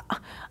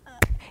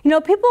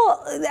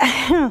 People,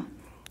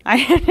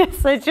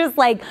 it's just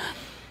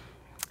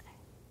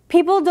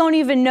people don't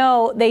even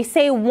know. They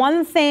say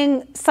one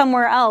thing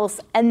somewhere else,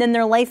 and then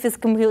their life is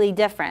completely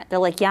different. They're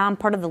like, yeah, I'm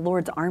part of the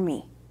Lord's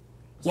army.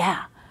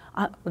 Yeah.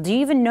 Do you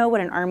even know what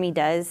an army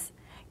does?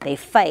 They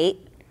fight.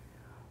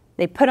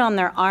 They put on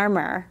their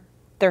armor.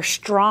 They're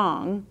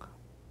strong.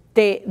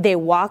 They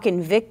walk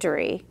in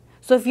victory.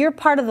 So if you're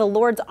part of the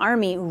Lord's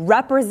army,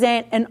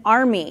 represent an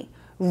army.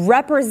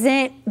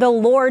 Represent the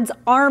Lord's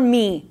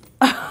army.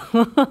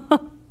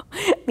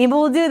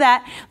 People will do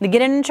that. They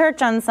get in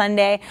church on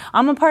Sunday.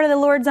 I'm a part of the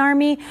Lord's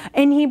army.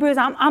 In Hebrews,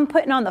 I'm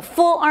putting on the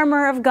full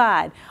armor of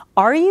God.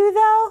 Are you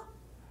though?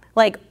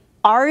 Like,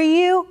 are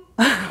you?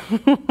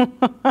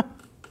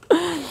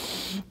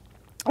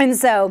 And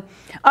so,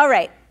 all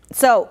right.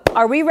 So,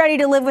 are we ready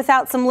to live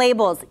without some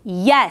labels?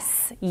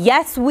 Yes.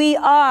 Yes, we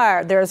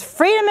are. There's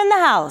freedom in the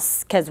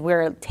house because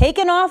we're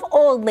taking off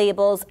old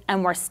labels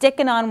and we're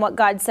sticking on what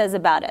God says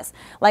about us.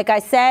 Like I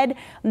said,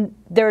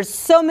 there's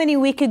so many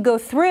we could go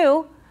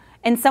through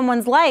in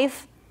someone's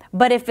life,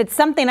 but if it's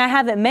something I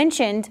haven't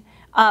mentioned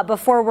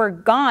before we're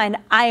gone,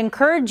 I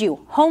encourage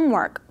you,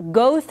 homework,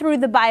 go through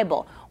the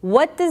Bible.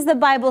 What does the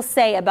Bible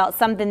say about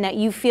something that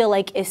you feel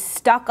like is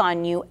stuck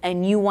on you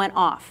and you want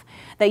off?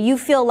 That you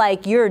feel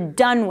like you're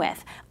done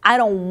with. I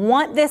don't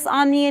want this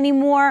on me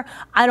anymore.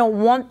 I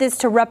don't want this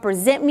to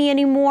represent me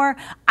anymore.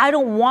 I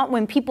don't want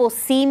when people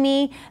see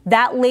me,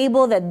 that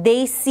label that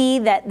they see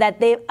that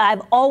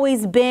I've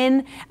always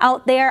been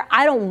out there.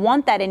 I don't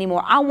want that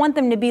anymore. I want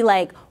them to be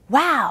like,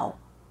 wow,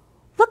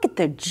 look at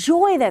the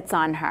joy that's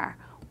on her.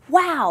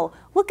 Wow,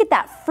 look at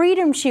that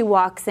freedom she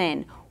walks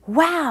in.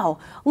 Wow,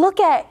 look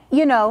at,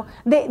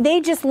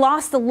 they just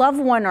lost a loved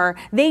one or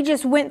they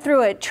just went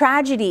through a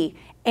tragedy.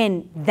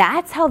 And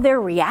that's how they're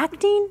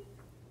reacting?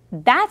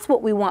 That's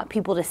what we want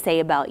people to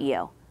say about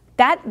you.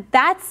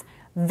 That's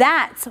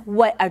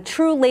what a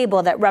true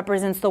label that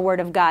represents the Word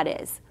of God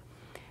is.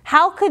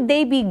 How could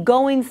they be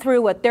going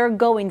through what they're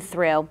going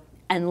through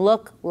and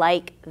look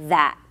like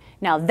that?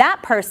 Now,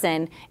 that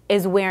person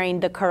is wearing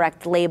the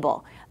correct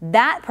label.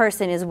 That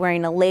person is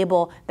wearing a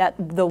label that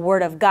the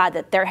Word of God,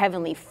 that their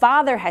Heavenly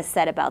Father has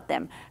said about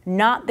them,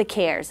 not the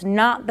cares,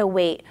 not the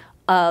weight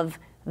of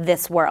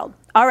this world.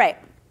 All right.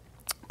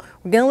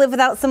 We're going to live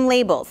without some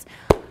labels.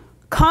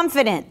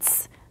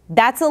 Confidence.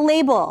 That's a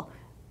label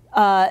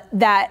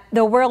that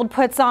the world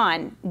puts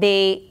on.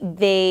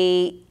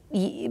 A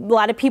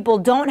lot of people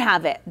don't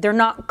have it. They're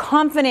not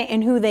confident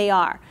in who they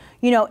are.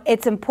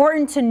 It's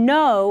important to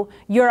know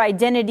your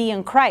identity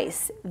in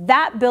Christ.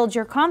 That builds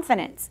your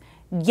confidence.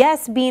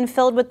 Yes, being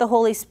filled with the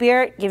Holy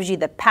Spirit gives you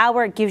the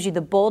power, it gives you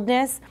the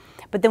boldness.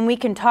 But then we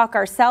can talk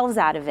ourselves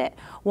out of it.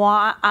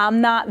 Well, I'm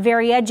not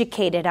very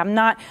educated. I'm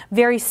not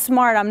very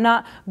smart. I'm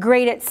not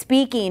great at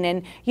speaking.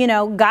 And,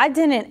 God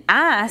didn't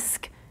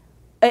ask.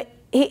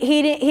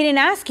 He didn't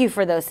ask you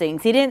for those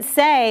things. He didn't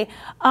say,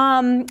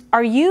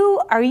 are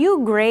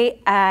you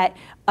great at,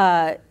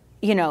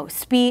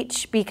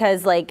 speech?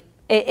 Because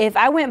if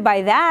I went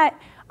by that,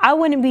 I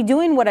wouldn't be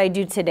doing what I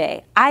do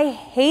today. I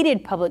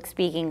hated public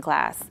speaking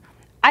class.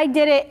 I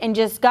did it and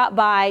just got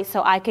by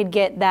so I could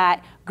get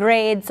that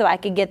grade, so I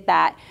could get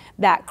that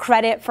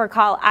credit for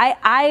college.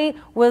 I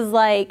was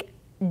like,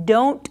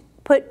 don't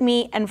put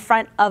me in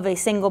front of a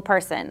single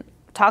person.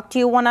 Talk to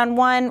you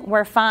one-on-one,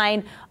 we're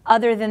fine,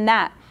 other than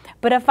that.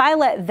 But if I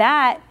let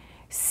that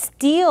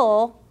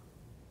steal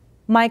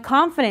my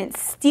confidence,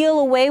 steal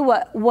away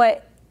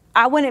what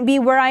I wouldn't be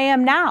where I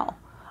am now.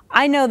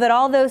 I know that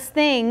all those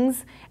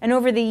things, and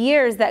over the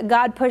years that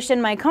God pushed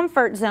in my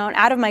comfort zone,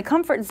 out of my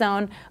comfort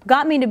zone,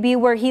 got me to be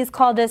where He's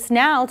called us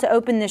now to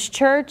open this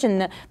church,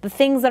 and the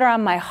things that are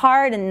on my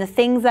heart and the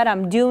things that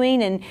I'm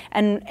doing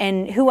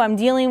and who I'm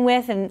dealing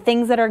with and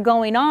things that are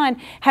going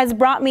on has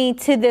brought me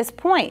to this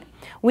point.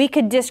 We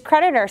could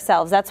discredit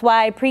ourselves. That's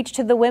why I preach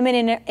to the women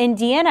in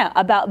Indiana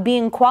about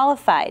being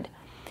qualified.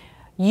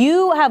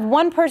 You have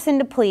one person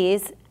to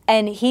please,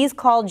 and He's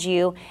called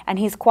you and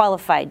He's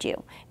qualified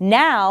you.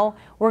 Now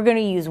we're going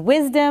to use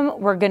wisdom.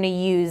 We're going to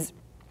use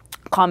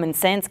common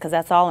sense, because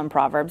that's all in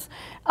Proverbs.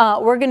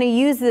 We're going to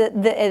use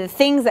the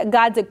things that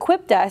God's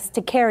equipped us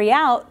to carry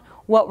out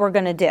what we're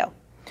going to do.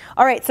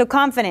 All right, so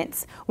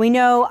confidence. We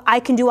know I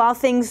can do all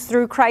things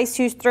through Christ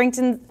who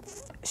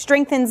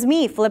strengthens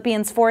me,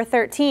 Philippians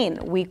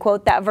 4:13. We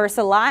quote that verse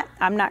a lot.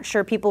 I'm not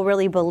sure people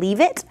really believe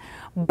it,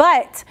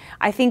 but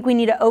I think we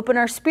need to open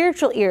our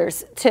spiritual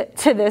ears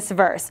to this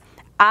verse.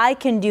 I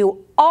can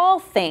do all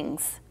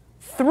things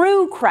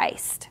through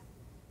Christ.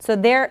 So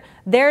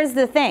there's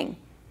the thing.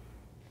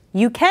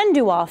 You can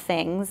do all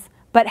things,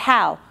 but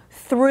how?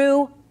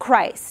 Through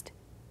Christ.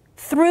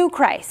 Through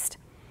Christ,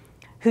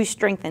 who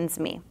strengthens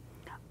me.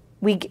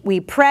 We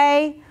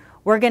pray.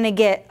 We're going to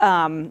get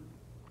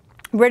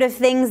rid of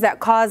things that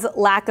cause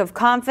lack of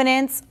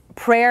confidence.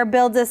 Prayer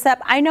builds us up.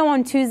 I know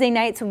on Tuesday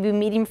nights we'll be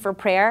meeting for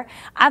prayer.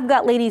 I've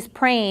got ladies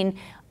praying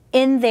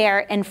in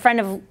there in front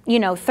of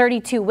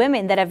 32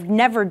 women that have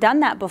never done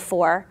that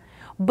before.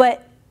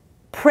 But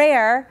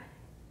prayer,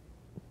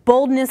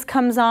 boldness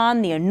comes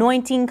on, the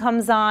anointing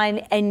comes on,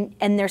 and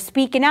they're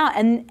speaking out.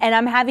 And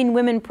I'm having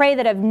women pray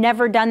that have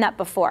never done that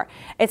before.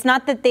 It's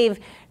not that they've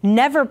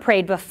never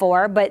prayed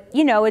before, but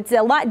it's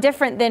a lot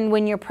different than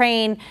when you're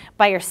praying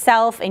by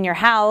yourself in your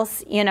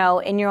house,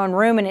 in your own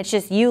room, and it's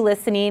just you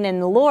listening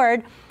and the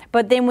Lord.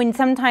 But then when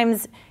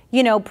sometimes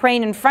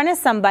praying in front of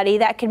somebody,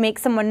 that can make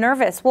someone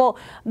nervous. Well,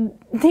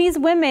 these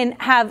women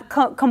have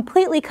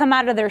completely come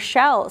out of their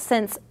shell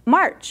since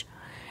March.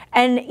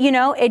 And,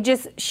 it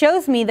just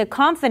shows me the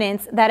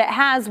confidence that it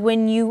has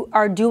when you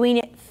are doing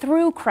it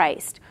through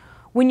Christ.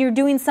 When you're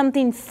doing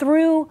something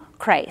through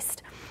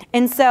Christ.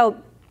 And so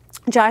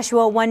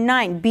Joshua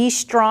 1:9, be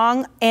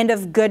strong and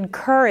of good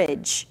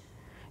courage.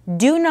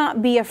 Do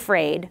not be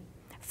afraid,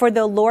 for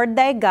the Lord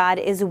thy God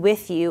is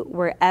with you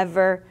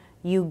wherever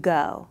you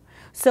go.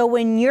 So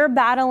when you're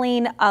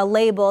battling a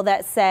label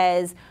that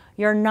says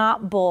you're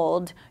not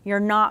bold, you're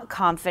not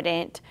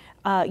confident,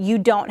 you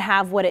don't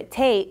have what it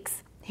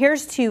takes,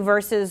 here's 2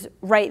 verses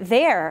right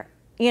there,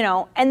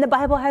 and the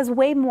Bible has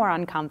way more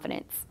on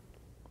confidence.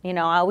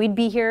 We'd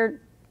be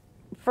here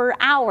for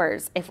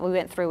hours if we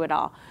went through it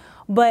all.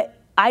 But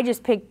I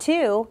just picked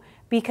 2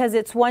 because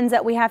it's ones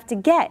that we have to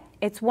get.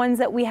 It's ones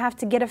that we have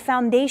to get a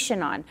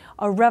foundation on,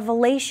 a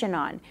revelation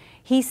on.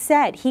 He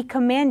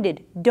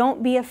commanded,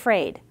 don't be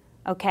afraid,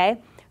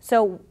 okay?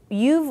 So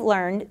you've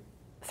learned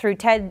through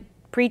Ted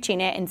preaching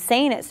it and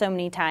saying it so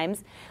many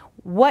times,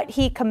 what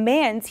he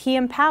commands, he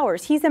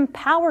empowers. He's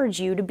empowered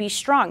you to be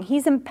strong.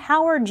 He's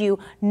empowered you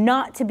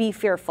not to be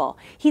fearful.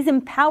 He's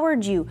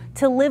empowered you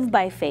to live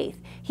by faith.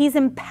 He's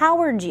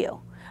empowered you,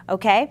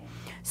 okay?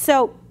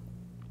 So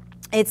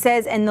it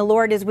says, and the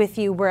Lord is with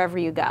you wherever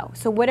you go.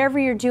 So whatever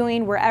you're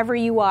doing, wherever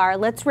you are,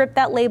 let's rip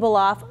that label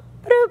off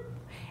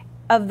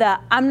of the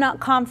I'm not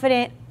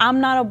confident,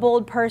 I'm not a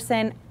bold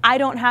person, I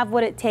don't have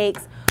what it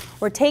takes.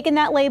 We're taking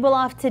that label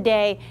off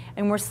today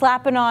and we're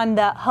slapping on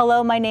the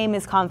hello, my name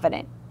is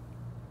confident.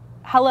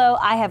 Hello,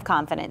 I have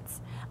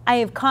confidence. I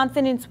have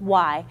confidence.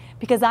 Why?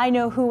 Because I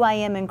know who I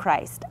am in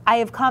Christ. I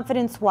have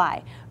confidence.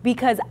 Why?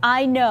 Because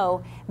I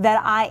know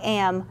that I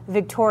am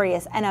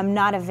victorious and I'm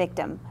not a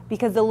victim,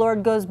 because the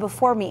Lord goes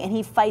before me and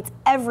he fights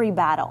every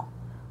battle.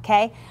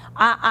 Okay?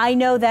 I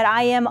know that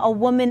I am a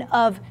woman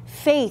of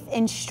faith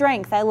and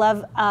strength. I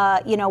love,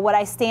 what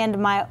I stand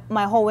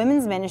my whole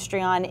women's ministry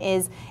on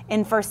is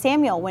in 1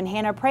 Samuel when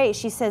Hannah prays.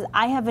 She says,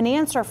 I have an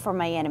answer for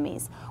my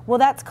enemies. Well,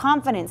 that's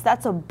confidence.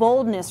 That's a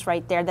boldness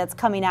right there that's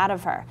coming out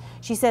of her.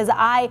 She says,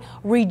 I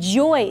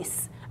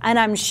rejoice and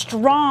I'm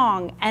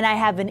strong and I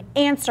have an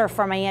answer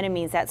for my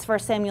enemies. That's 1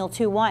 Samuel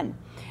 2:1.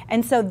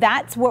 And so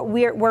that's what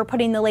we're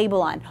putting the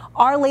label on.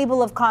 Our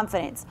label of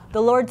confidence.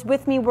 The Lord's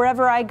with me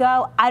wherever I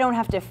go. I don't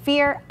have to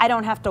fear. I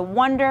don't have to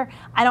wonder.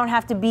 I don't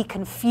have to be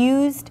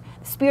confused.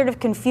 The spirit of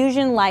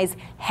confusion lies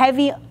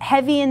heavy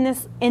in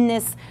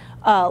this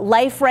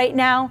life right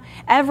now.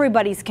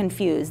 Everybody's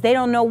confused. They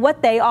don't know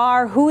what they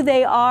are, who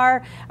they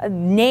are,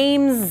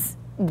 names,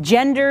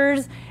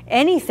 genders,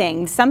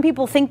 anything. Some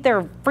people think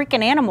they're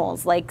freaking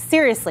animals. Like,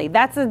 seriously,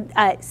 that's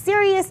a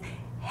serious,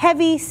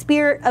 heavy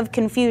spirit of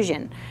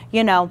confusion.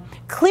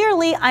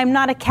 Clearly I'm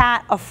not a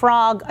cat, a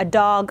frog, a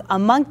dog, a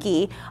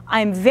monkey.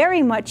 I'm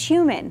very much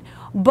human.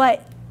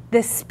 But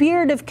the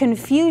spirit of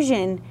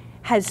confusion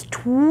has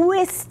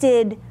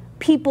twisted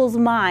people's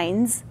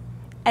minds,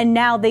 and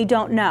now they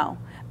don't know.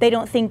 They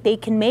don't think they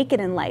can make it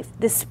in life.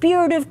 The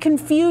spirit of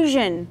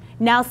confusion,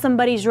 now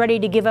somebody's ready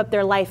to give up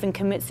their life and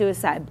commit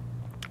suicide.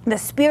 The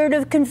spirit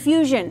of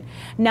confusion,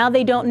 now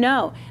they don't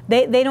know.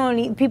 They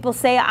don't. People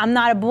say, I'm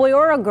not a boy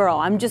or a girl.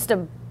 I'm just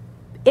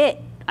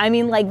it. I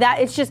mean, like that,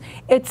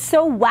 it's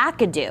so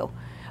wackadoo.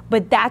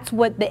 But that's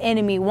what the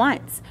enemy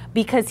wants,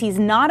 because he's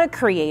not a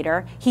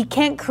creator. He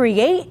can't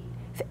create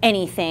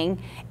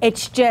anything.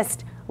 It's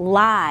just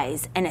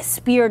lies and a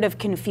spirit of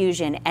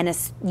confusion and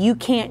you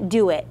can't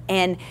do it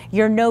and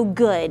you're no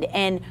good,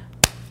 and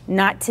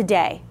not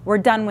today. We're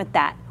done with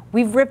that.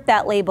 We've ripped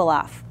that label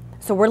off.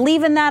 So we're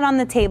leaving that on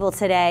the table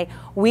today.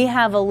 We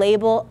have a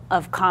label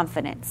of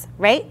confidence,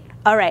 right?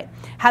 All right.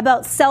 How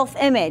about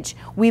self-image?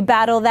 We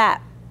battle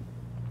that.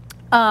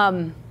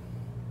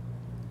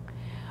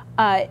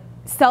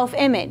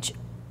 Self-image.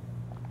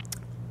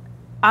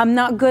 I'm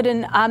not good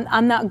and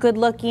I'm not good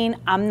looking.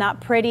 I'm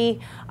not pretty.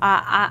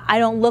 I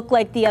don't look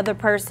like the other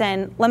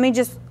person. Let me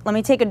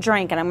take a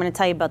drink and I'm going to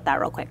tell you about that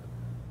real quick.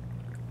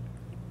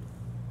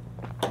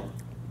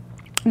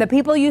 The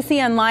people you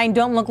see online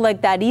don't look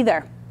like that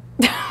either.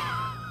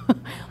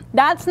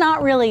 That's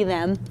not really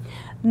them.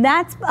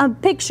 That's a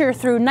picture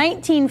through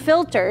 19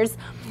 filters.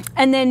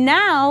 And then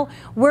now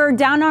we're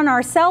down on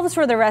ourselves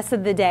for the rest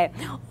of the day.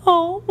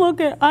 Oh,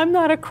 I'm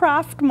not a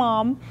craft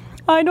mom.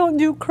 I don't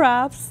do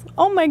crafts.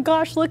 Oh my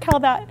gosh, look how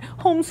that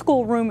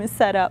homeschool room is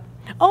set up.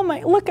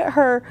 Look at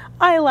her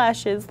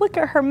eyelashes. Look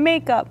at her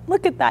makeup.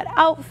 Look at that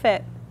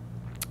outfit.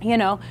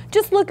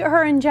 Just look at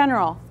her in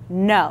general.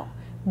 No,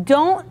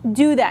 don't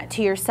do that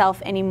to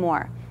yourself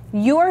anymore.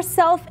 Your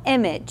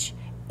self-image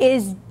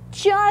is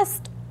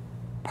just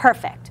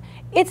perfect.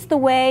 It's the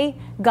way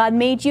God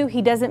made you.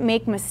 He doesn't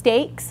make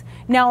mistakes.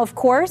 Now, of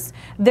course,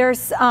 there's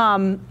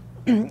some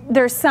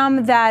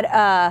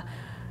that,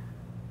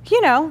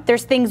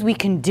 there's things we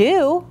can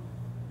do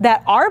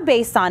that are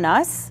based on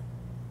us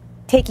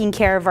taking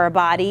care of our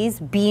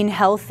bodies, being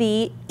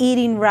healthy,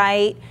 eating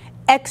right,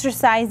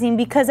 exercising,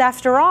 because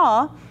after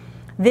all,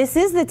 this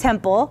is the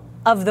temple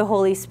of the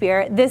Holy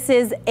Spirit. This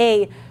is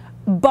a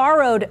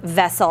borrowed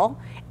vessel,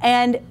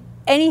 and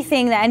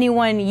anything that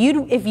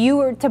if you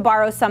were to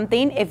borrow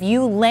something, if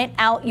you lent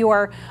out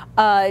your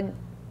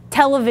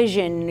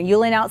television, you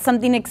lent out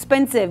something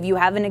expensive, you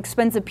have an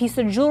expensive piece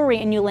of jewelry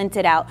and you lent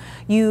it out,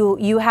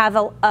 you have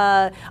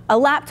a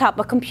laptop,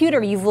 a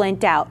computer you've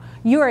lent out,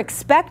 you're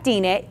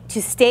expecting it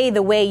to stay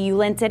the way you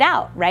lent it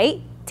out,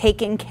 right?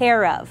 Taken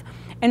care of.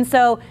 And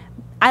so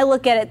I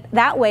look at it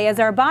that way as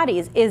our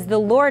bodies, is the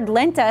Lord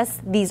lent us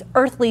these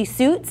earthly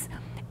suits,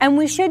 and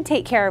we should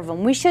take care of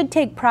them. We should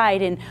take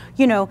pride in,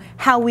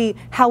 how we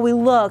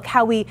look,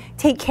 how we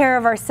take care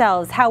of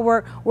ourselves, how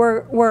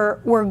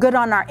we're good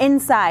on our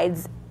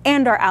insides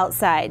and our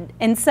outside.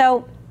 And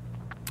so,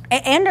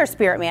 and our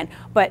spirit man,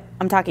 but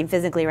I'm talking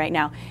physically right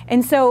now.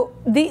 And so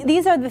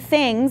these are the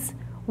things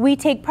we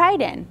take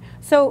pride in.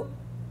 So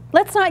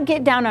let's not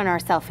get down on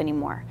ourselves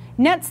anymore.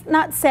 Let's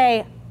not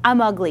say,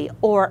 I'm ugly,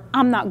 or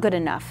I'm not good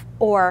enough,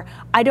 or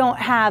I don't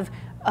have,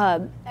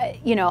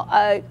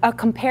 a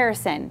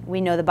comparison.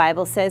 We know the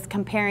Bible says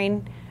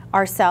comparing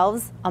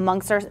ourselves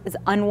amongst us is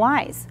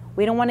unwise.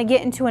 We don't want to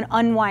get into an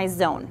unwise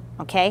zone,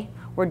 okay?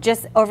 We're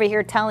just over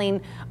here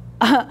telling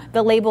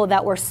the label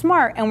that we're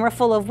smart and we're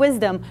full of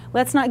wisdom.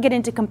 Let's not get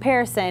into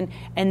comparison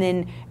and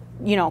then,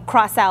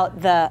 cross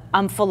out the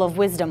I'm full of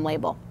wisdom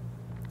label.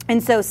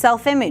 And so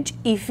self-image,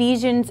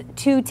 Ephesians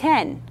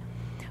 2:10.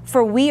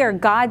 For we are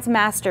God's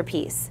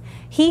masterpiece.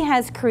 He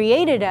has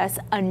created us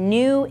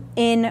anew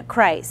in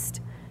Christ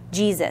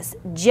Jesus,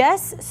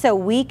 just so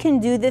we can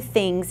do the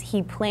things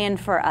he planned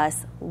for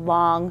us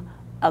long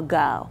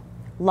ago.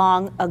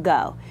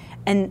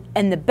 And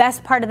the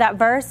best part of that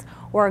verse,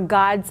 we're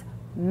God's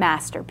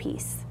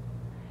masterpiece.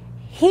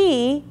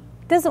 He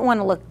doesn't want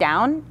to look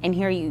down and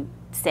hear you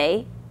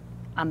say,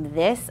 I'm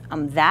this,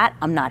 I'm that,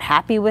 I'm not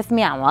happy with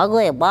me, I'm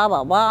ugly, blah,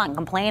 blah, blah, and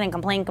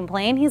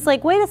complain. He's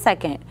like, wait a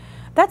second.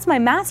 That's my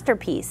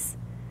masterpiece.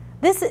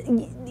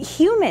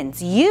 You're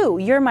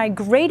my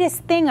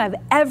greatest thing I've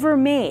ever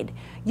made.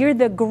 You're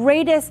the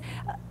greatest,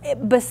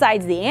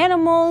 besides the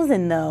animals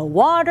and the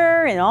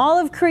water and all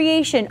of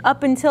creation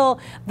up until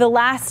the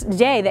last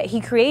day that he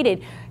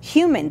created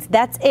humans.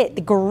 That's it,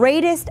 the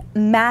greatest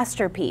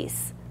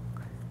masterpiece.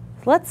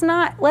 Let's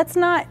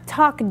not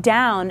talk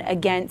down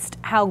against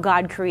how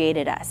God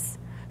created us.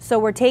 So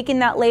we're taking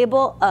that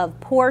label of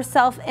poor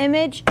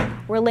self-image,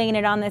 we're laying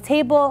it on the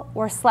table,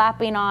 we're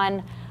slapping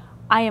on,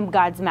 I am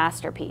God's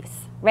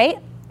masterpiece, right?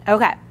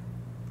 Okay.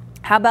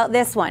 How about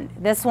this one?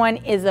 This one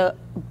is a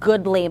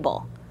good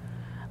label,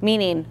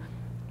 meaning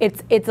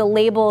it's a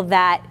label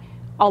that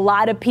a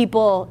lot of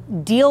people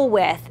deal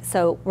with,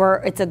 so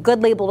it's a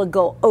good label to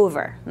go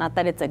over. Not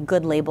that it's a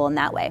good label in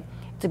that way.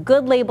 It's a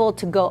good label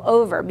to go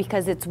over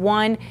because it's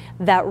one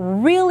that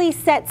really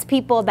sets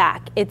people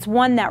back. It's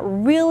one that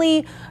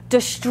really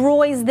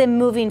destroys them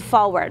moving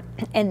forward.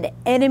 And the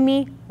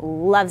enemy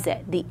loves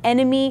it. The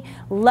enemy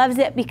loves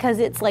it because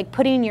it's like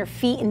putting your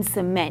feet in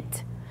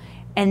cement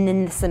and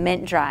then the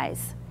cement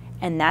dries.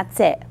 And that's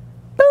it.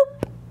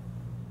 Boop.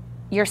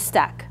 You're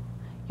stuck.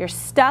 You're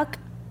stuck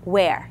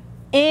where?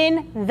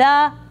 In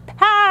the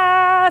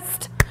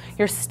past.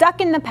 You're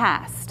stuck in the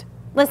past.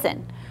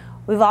 Listen.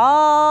 We've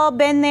all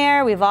been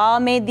there. We've all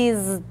made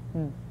these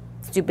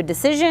stupid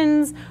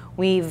decisions.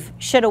 We've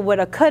shoulda,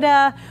 woulda,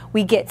 coulda.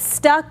 We get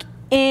stuck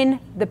in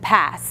the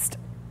past.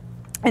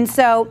 And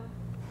so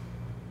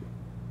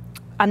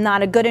I'm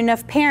not a good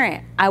enough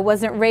parent. I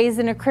wasn't raised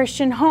in a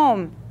Christian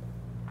home.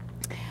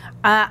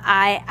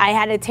 I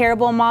had a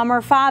terrible mom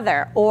or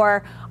father,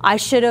 or I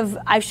should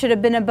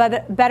have been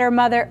a better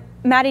mother.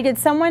 Maddie, did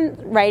someone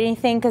write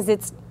anything? Because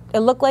it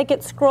looked like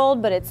it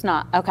scrolled, but it's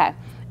not. Okay.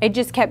 It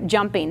just kept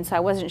jumping, so I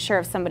wasn't sure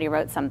if somebody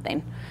wrote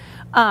something.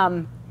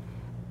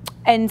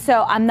 And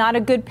so I'm not a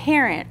good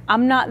parent.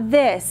 I'm not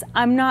this.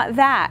 I'm not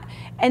that.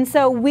 And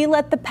so we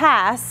let the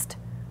past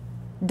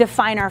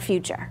define our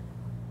future.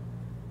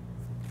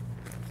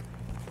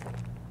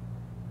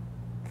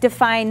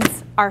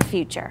 Defines our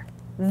future.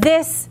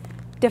 This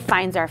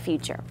defines our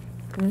future.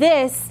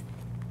 This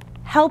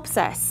helps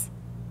us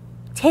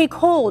take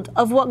hold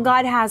of what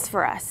God has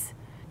for us,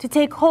 to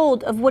take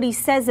hold of what he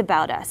says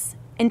about us,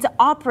 and to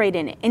operate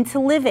in it, and to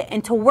live it,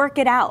 and to work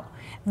it out.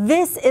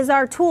 This is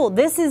our tool.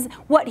 This is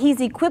what he's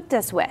equipped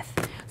us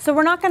with. So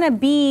we're not going to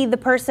be the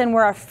person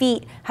where our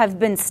feet have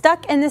been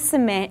stuck in the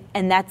cement,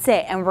 and that's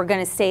it, and we're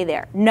going to stay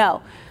there.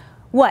 No.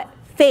 What?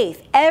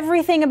 Faith.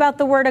 Everything about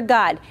the Word of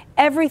God.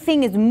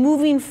 Everything is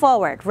moving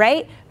forward,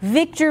 right?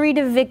 Victory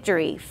to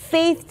victory.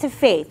 Faith to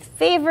faith.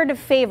 Favor to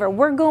favor.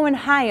 We're going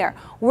higher.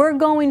 We're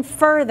going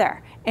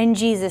further in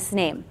Jesus'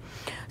 name.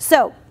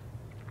 So,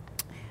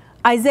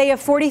 Isaiah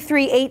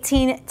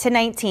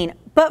 43:18-19.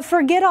 But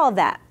forget all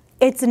that.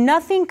 It's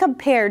nothing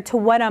compared to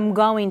what I'm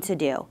going to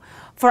do.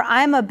 For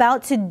I'm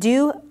about to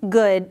do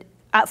good.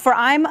 For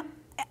I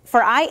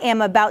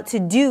am about to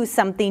do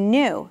something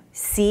new.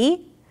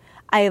 See,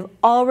 I have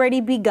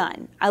already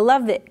begun. I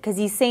love it because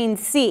he's saying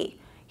see.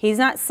 He's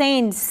not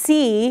saying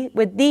see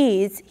with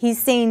these. He's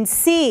saying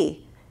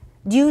see.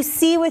 Do you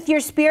see with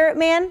your spirit,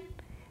 man?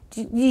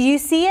 Do you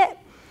see it?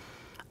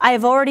 I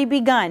have already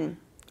begun.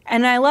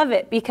 And I love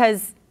it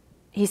because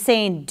he's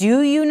saying,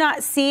 do you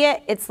not see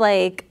it? It's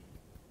like,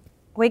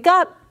 wake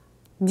up.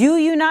 Do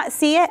you not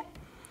see it?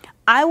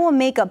 I will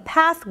make a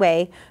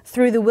pathway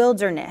through the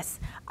wilderness.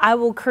 I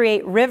will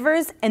create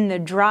rivers in the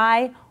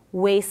dry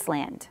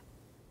wasteland.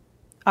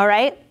 All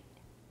right?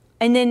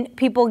 And then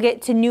people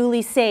get to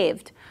newly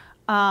saved.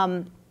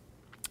 So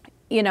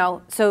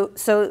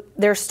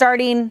they're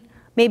starting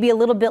maybe a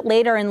little bit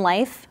later in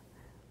life,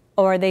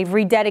 or they've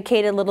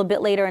rededicated a little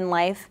bit later in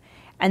life,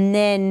 and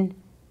then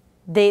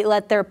they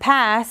let their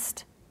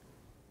past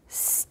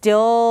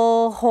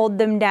still hold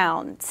them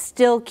down,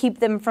 still keep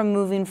them from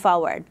moving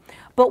forward.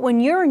 But when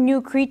you're a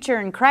new creature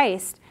in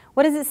Christ,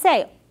 what does it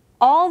say?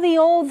 All the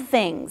old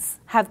things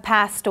have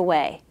passed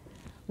away,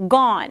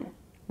 gone,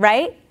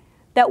 right?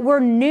 That we're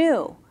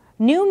new.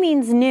 New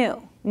means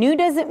new. New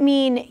doesn't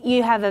mean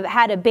you have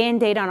had a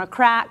Band-Aid on a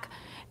crack.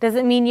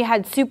 Doesn't mean you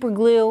had super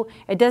glue.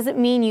 It doesn't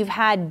mean you've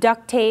had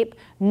duct tape.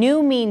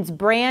 New means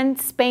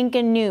brand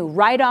spanking new,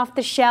 right off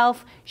the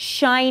shelf,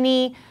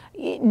 shiny,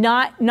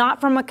 not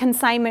from a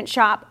consignment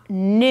shop,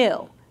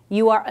 new.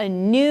 You are a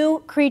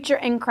new creature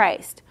in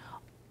Christ.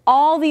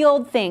 All the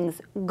old things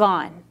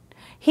gone.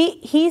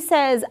 He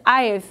says,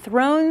 I have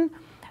thrown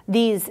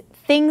these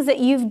things that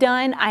you've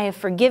done, I have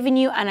forgiven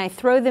you, and I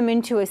throw them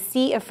into a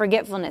sea of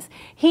forgetfulness.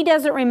 He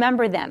doesn't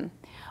remember them.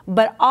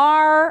 But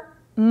our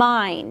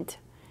mind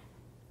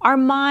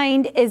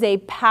is a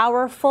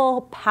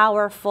powerful,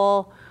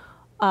 powerful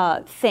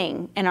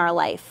thing in our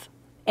life.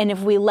 And if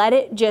we let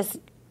it just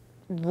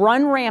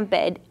run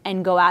rampant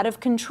and go out of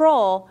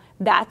control,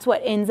 that's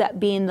what ends up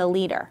being the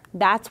leader.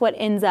 That's what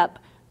ends up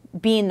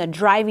being the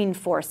driving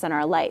force in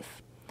our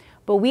life.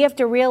 But we have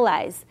to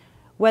realize,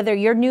 whether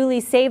you're newly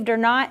saved or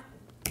not,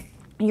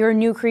 you're a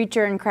new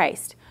creature in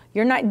Christ.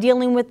 You're not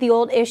dealing with the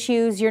old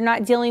issues. You're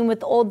not dealing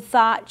with old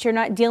thoughts. You're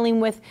not dealing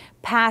with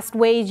past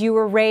ways you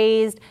were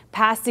raised,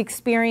 past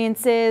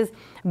experiences,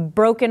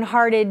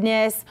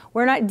 brokenheartedness.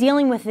 We're not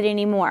dealing with it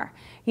anymore.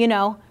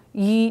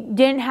 You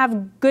didn't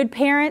have good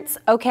parents?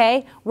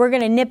 Okay, we're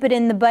going to nip it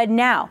in the bud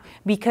now,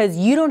 because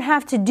you don't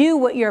have to do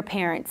what your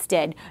parents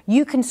did.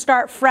 You can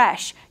start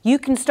fresh. You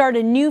can start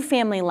a new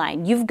family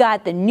line. You've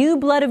got the new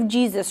blood of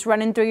Jesus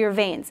running through your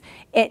veins.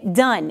 It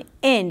done.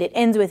 End. It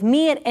ends with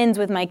me. It ends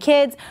with my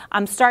kids.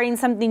 I'm starting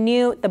something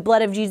new. The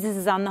blood of Jesus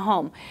is on the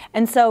home.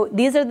 And so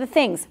these are the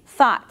things,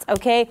 thoughts,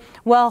 okay?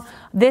 Well,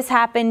 this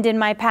happened in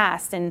my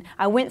past, and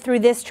I went through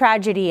this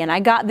tragedy, and I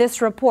got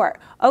this report.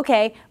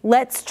 Okay,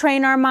 let's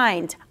train our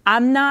mind.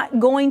 I'm not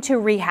going to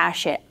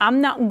rehash it.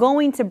 I'm not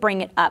going to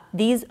bring it up.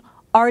 These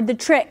are the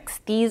tricks.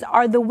 These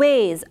are the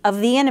ways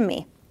of the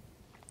enemy.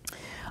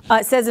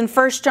 It says in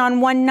 1 John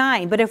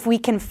 1:9, but if we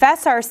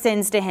confess our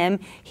sins to him,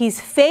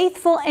 he's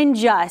faithful and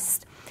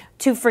just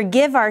to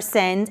forgive our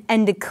sins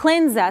and to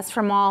cleanse us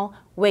from all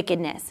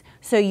wickedness.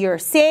 So you're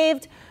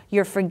saved,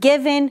 you're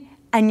forgiven,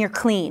 and you're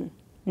clean.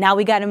 Now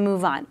we got to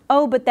move on.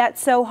 Oh, but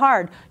that's so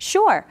hard.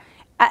 Sure.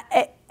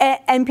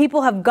 And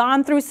people have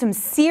gone through some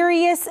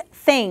serious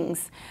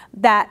things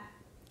that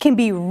can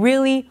be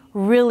really,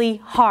 really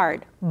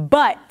hard.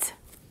 But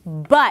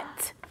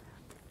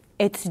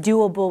it's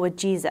doable with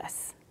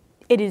Jesus.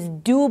 It is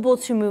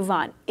doable to move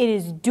on. It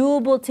is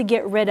doable to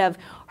get rid of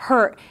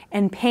hurt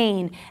and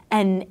pain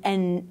and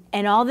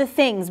all the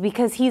things,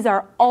 because he's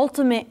our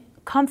ultimate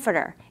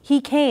comforter. He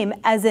came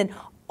as an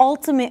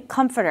ultimate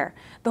comforter,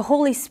 the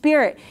Holy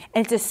Spirit,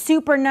 and it's a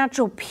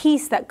supernatural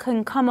peace that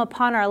can come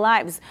upon our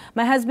lives.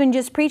 My husband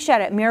just preached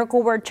at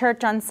Miracle Word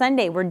Church on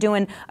Sunday. We're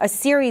doing a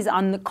series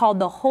called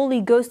the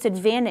Holy Ghost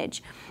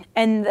Advantage,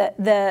 and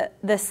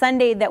the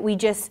Sunday that we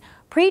just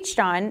preached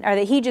on, or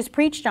that he just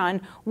preached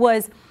on,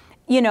 was,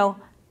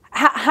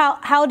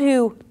 how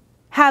to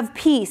have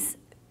peace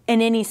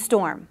in any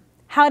storm.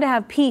 How to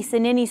have peace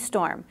in any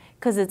storm,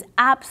 because it's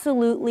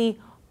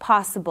absolutely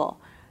possible.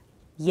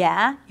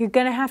 Yeah, you're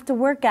going to have to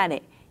work at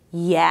it.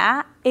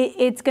 Yeah,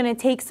 it's going to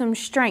take some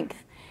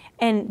strength.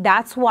 And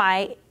that's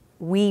why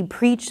we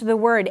preach the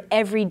word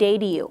every day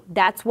to you.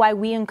 That's why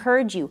we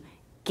encourage you.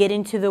 Get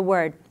into the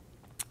word.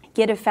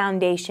 Get a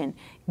foundation.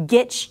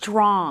 Get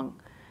strong.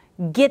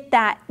 Get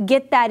that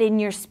in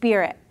your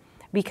spirit.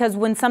 Because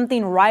when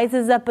something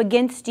rises up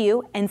against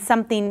you and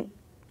something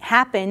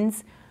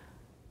happens,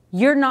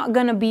 you're not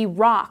going to be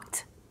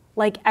rocked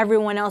like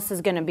everyone else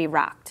is going to be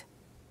rocked.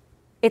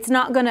 It's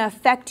not going to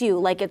affect you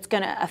like it's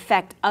going to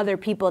affect other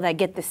people that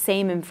get the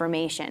same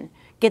information,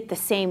 get the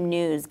same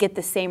news, get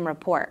the same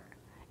report.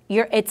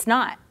 It's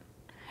not.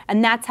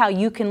 And that's how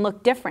you can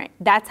look different.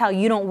 That's how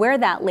you don't wear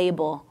that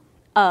label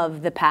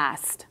of the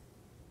past,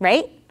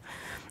 right?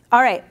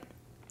 All right.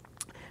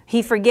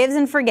 He forgives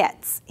and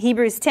forgets.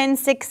 Hebrews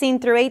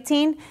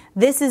 10:16-18.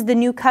 This is the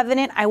new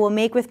covenant I will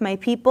make with my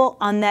people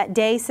on that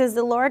day, says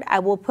the Lord. I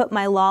will put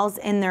my laws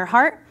in their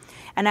heart,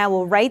 and I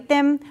will write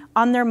them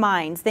on their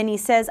minds. Then he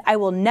says, I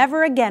will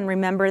never again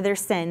remember their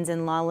sins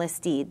and lawless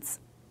deeds.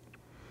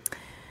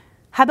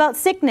 How about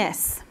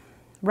sickness?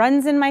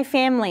 Runs in my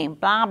family,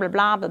 blah, blah,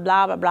 blah, blah,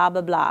 blah, blah, blah,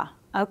 blah, blah.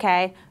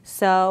 Okay,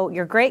 so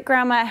your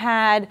great-grandma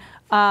had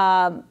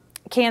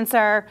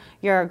cancer,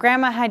 your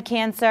grandma had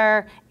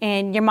cancer,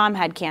 and your mom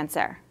had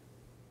cancer.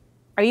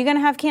 Are you going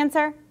to have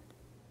cancer?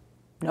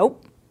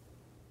 Nope.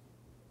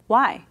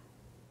 Why?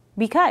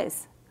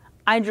 Because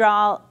I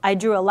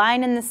drew a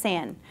line in the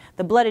sand.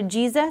 The blood of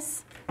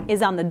Jesus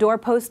is on the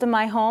doorpost of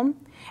my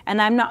home,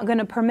 and I'm not going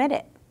to permit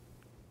it.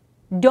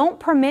 Don't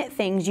permit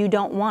things you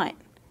don't want.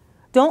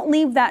 Don't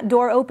leave that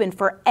door open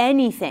for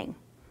anything.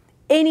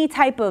 Any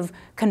type of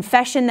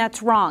confession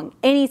that's wrong,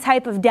 any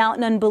type of doubt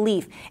and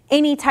unbelief,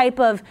 any type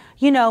of,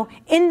 in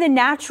the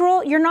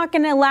natural, you're not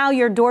going to allow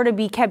your door to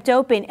be kept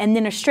open and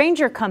then a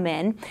stranger come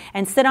in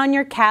and sit on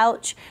your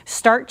couch,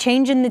 start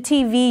changing the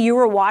TV, you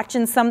were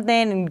watching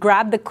something and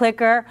grab the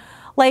clicker.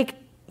 Like,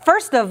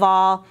 first of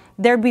all,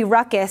 there'd be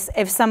ruckus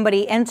if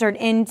somebody entered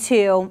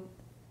into,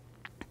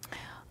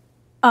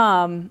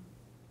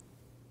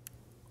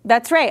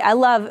 that's right. I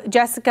love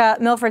Jessica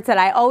Milford said,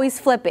 I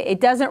always flip it.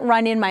 It doesn't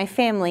run in my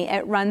family.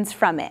 It runs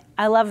from it.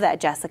 I love that,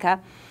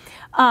 Jessica.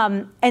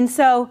 And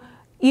so,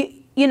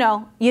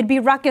 you'd be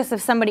ruckus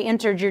if somebody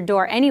entered your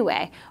door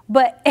anyway.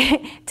 But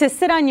to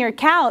sit on your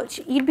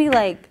couch, you'd be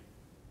like,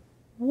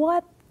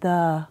 what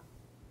the?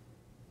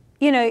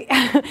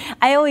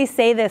 I always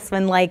say this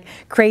when like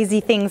crazy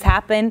things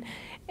happen.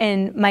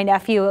 And my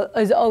nephew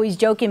is always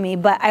joking me,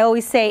 but I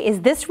always say,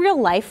 is this real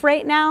life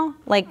right now?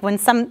 Like when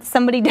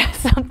somebody does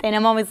something,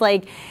 I'm always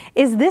like,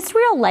 is this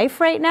real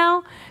life right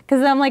now?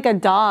 Because I'm like a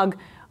dog,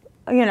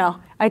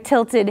 a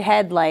tilted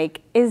head,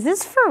 like, is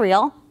this for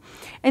real?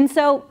 And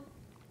so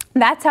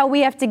that's how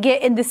we have to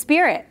get in the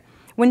spirit.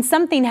 When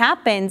something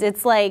happens,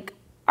 it's like,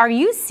 are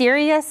you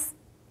serious?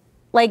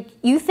 Like,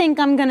 you think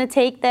I'm going to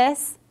take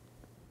this?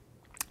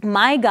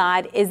 My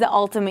God is the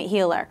ultimate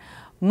healer.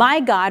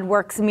 My God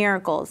works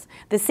miracles.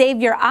 The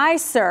Savior I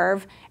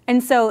serve,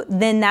 and so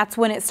then that's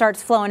when it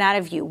starts flowing out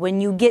of you.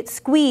 When you get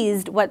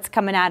squeezed, what's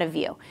coming out of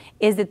you?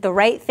 Is it the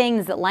right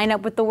things that line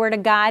up with the Word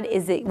of God?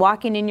 Is it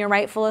walking in your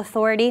rightful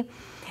authority?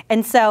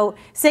 And so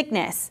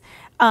sickness,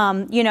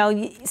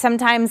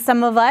 sometimes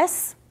some of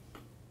us,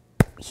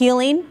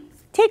 healing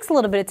takes a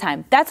little bit of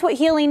time. That's what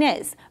healing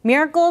is.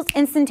 Miracles,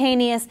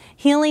 instantaneous.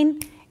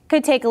 Healing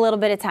could take a little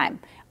bit of time.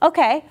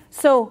 Okay,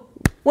 so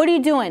what are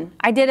you doing?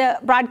 I did a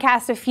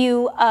broadcast a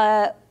few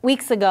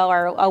weeks ago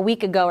or a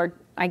week ago, or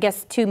I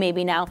guess 2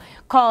 maybe now,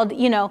 called,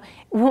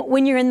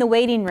 when you're in the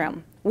waiting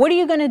room. What are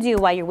you going to do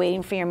while you're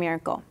waiting for your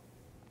miracle?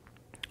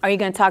 Are you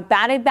going to talk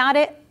bad about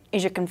it?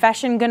 Is your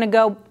confession going to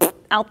go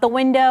out the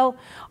window?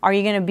 Are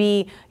you going to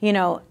be,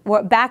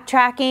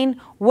 backtracking?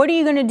 What are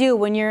you going to do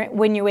when you're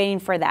waiting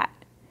for that?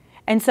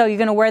 And so you're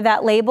going to wear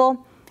that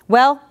label?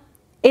 Well,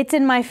 it's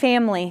in my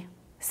family.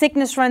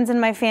 Sickness runs in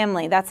my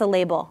family. That's a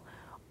label.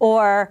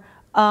 Or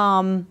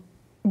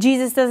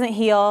Jesus doesn't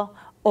heal,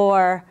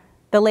 or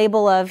the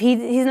label of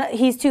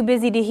he's too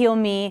busy to heal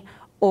me,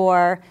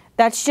 or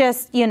that's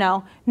just,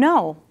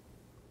 no.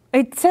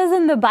 It says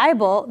in the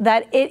Bible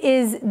that it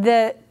is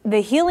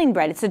the healing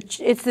bread.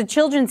 It's the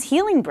children's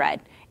healing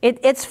bread.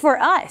 It's for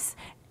us.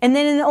 And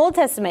then in the Old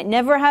Testament,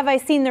 never have I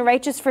seen the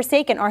righteous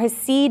forsaken or his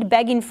seed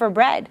begging for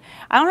bread.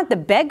 I don't have to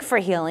beg for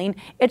healing.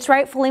 It's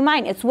rightfully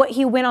mine. It's what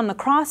he went on the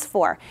cross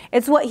for.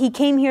 It's what he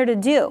came here to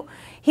do.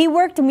 He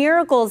worked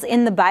miracles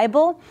in the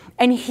Bible,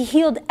 and he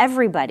healed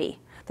everybody.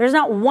 There's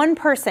not one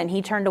person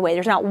he turned away.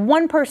 There's not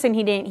one person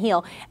he didn't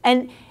heal.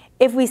 And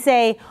if we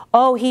say,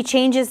 oh, he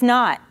changes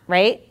not,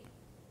 right?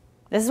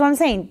 This is what I'm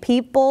saying.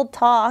 People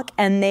talk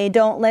and they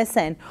don't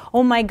listen.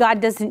 Oh, my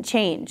God doesn't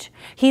change.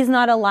 He's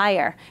not a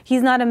liar.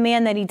 He's not a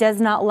man that he does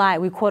not lie.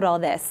 We quote all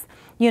this.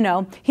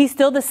 He's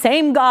still the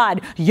same God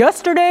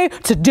yesterday,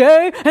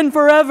 today, and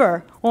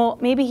forever. Well,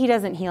 maybe he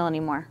doesn't heal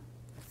anymore.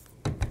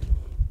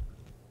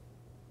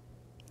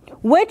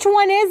 Which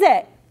one is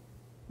it?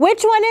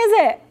 Which one is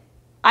it?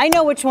 I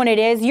know which one it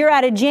is. You're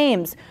out of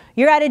James.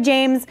 You're out of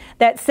James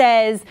that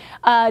says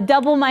a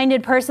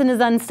double-minded person is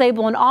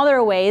unstable in all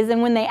their ways,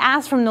 and when they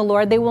ask from the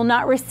Lord, they will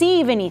not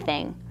receive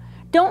anything.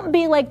 Don't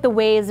be like the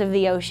waves of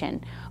the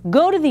ocean.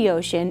 Go to the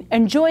ocean,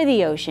 enjoy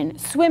the ocean,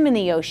 swim in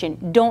the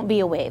ocean. Don't be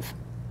a wave.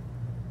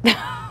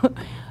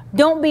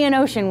 Don't be an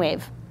ocean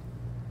wave.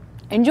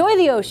 Enjoy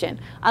the ocean.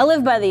 I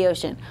live by the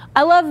ocean.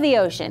 I love the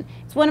ocean.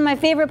 It's one of my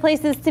favorite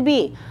places to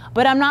be.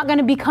 But I'm not going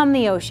to become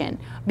the ocean,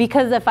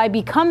 because if I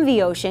become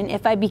the ocean,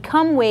 if I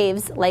become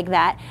waves like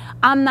that,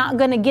 I'm not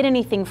going to get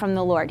anything from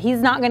the Lord.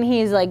 He's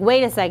like,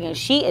 wait a second,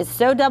 she is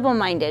so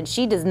double-minded.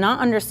 She does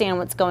not understand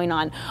what's going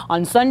on.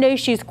 On Sunday,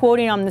 she's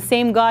quoting, I'm the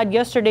same God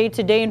yesterday,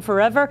 today, and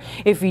forever.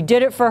 If he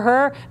did it for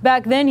her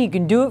back then, he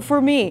can do it for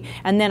me.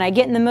 And then I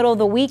get in the middle of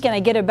the week and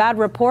I get a bad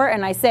report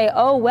and I say,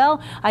 oh, well,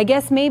 I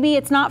guess maybe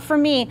it's not for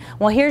me.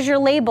 Well, here's your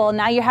label.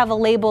 Now you have a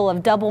label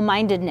of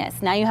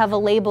double-mindedness. Now you have a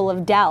label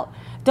of doubt.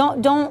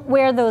 Don't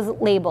wear those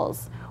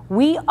labels.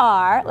 We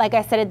are, like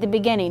I said at the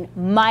beginning,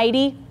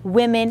 mighty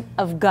women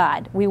of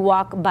God. We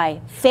walk by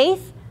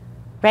faith,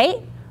 right?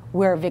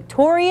 We're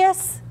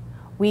victorious.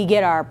 We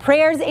get our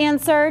prayers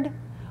answered.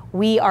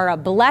 We are a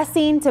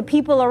blessing to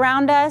people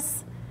around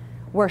us.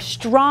 We're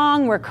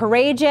strong. We're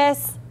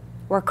courageous.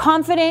 We're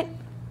confident.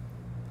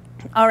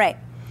 All right.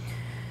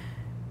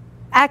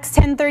 Acts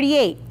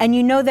 10:38. And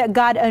you know that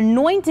God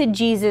anointed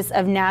Jesus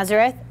of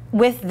Nazareth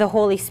with the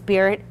Holy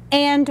Spirit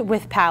and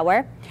with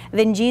power.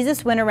 Then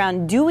Jesus went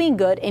around doing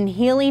good and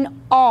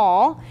healing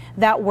all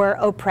that were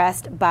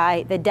oppressed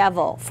by the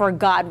devil, for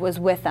God was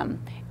with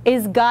him.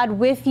 Is God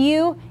with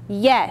you?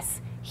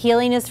 Yes.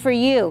 Healing is for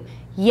you.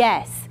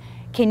 Yes.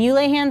 Can you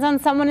lay hands on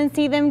someone and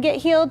see them get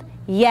healed?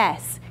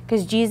 Yes,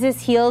 because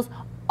Jesus heals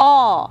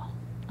all.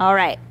 All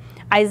right.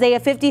 Isaiah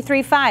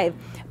 53:5.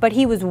 But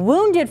he was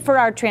wounded for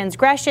our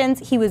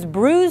transgressions. He was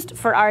bruised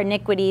for our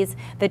iniquities.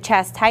 The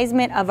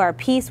chastisement of our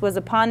peace was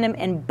upon him.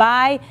 And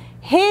by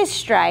his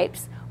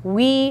stripes,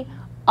 we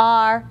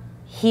are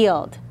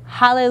healed.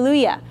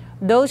 Hallelujah.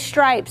 Those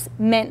stripes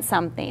meant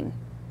something.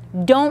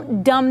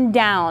 Don't dumb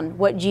down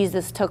what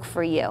Jesus took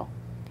for you.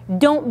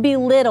 Don't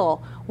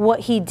belittle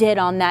what he did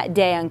on that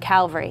day on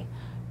Calvary.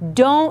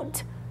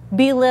 Don't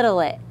belittle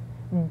it.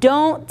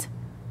 Don't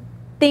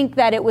think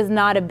that it was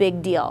not a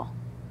big deal.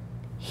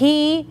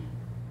 He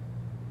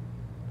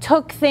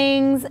took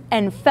things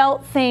and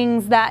felt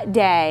things that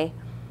day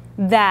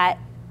that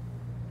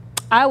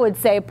I would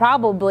say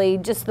probably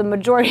just the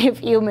majority of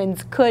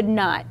humans could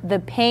not. The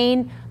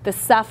pain, the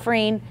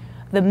suffering,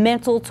 the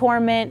mental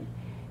torment.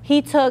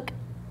 He took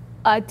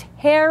a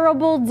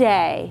terrible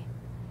day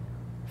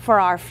for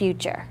our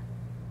future.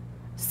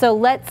 So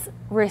let's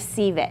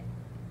receive it.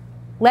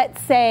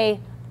 Let's say,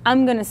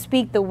 I'm going to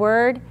speak the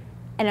word,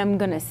 and I'm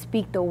going to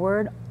speak the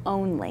word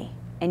only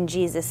in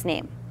Jesus'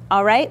 name.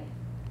 All right?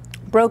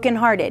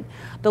 Brokenhearted.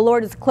 The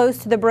Lord is close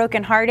to the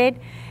brokenhearted.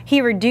 He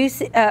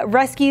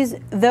rescues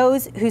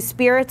those whose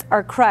spirits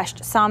are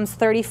crushed. Psalms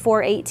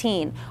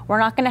 34:18. We're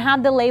not going to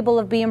have the label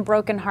of being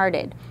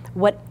brokenhearted.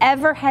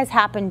 Whatever has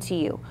happened to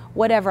you,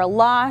 whatever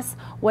loss,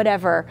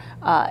 whatever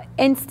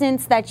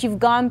instance that you've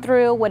gone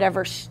through,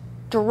 whatever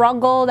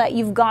struggle that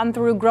you've gone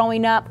through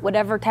growing up,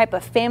 whatever type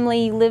of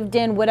family you lived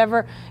in,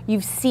 whatever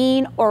you've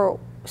seen or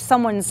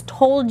someone's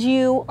told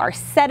you or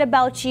said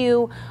about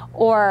you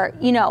or,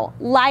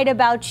 lied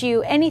about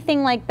you,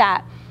 anything like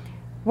that,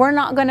 we're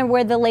not going to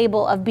wear the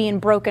label of being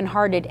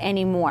brokenhearted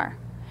anymore,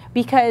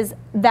 because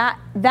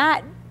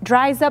that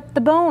dries up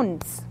the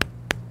bones.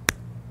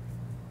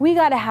 We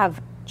got to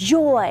have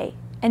joy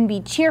and be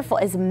cheerful.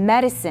 Is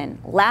medicine.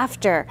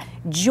 Laughter,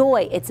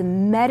 joy, it's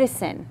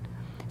medicine.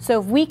 So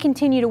if we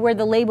continue to wear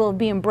the label of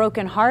being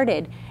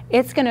brokenhearted,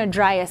 it's going to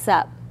dry us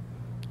up.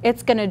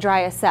 It's going to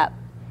dry us up.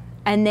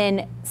 And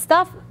then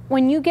stuff,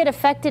 when you get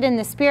affected in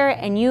the spirit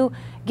and you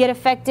get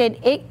affected,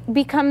 it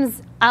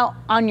becomes out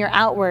on your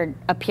outward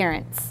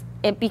appearance.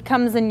 It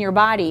becomes in your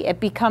body. It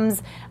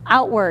becomes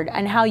outward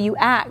and how you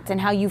act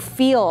and how you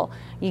feel.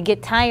 You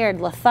get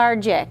tired,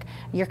 lethargic.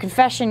 Your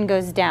confession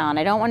goes down.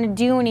 I don't want to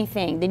do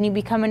anything. Then you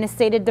become in a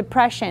state of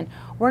depression.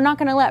 We're not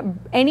going to let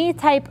any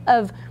type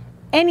of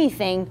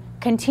anything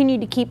continue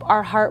to keep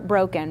our heart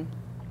broken.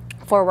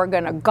 For we're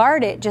going to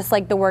guard it just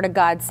like the Word of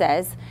God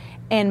says.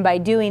 And by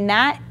doing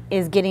that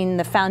is getting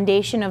the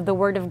foundation of the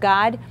Word of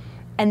God.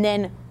 And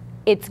then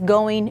it's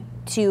going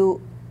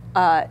to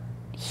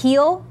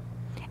heal.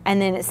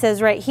 And then it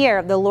says right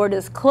here, the Lord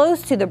is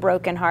close to the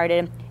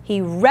brokenhearted.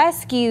 He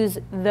rescues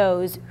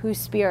those whose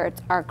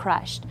spirits are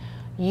crushed.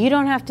 You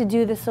don't have to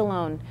do this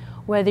alone.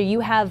 Whether you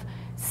have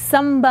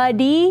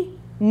somebody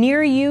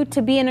near you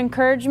to be an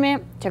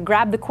encouragement, to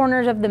grab the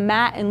corners of the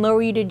mat and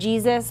lower you to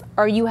Jesus,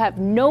 or you have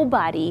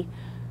nobody,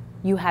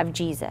 you have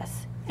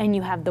Jesus and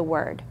you have the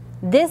Word.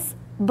 This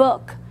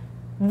book,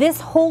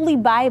 this Holy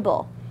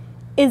Bible,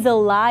 is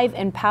alive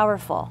and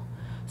powerful.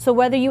 So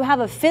whether you have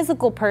a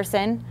physical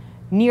person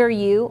near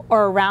you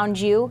or around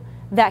you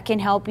that can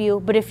help you,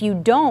 but if you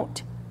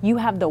don't, you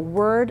have the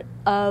Word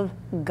of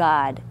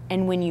God.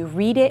 And when you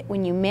read it,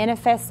 when you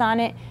manifest on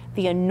it,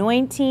 the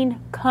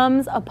anointing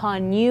comes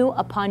upon you,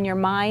 upon your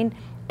mind,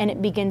 and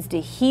it begins to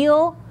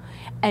heal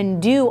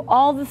and do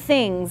all the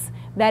things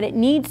that it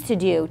needs to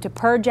do to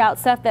purge out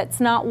stuff that's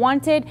not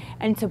wanted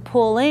and to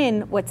pull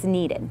in what's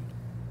needed.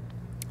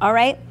 All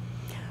right?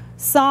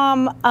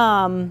 Psalm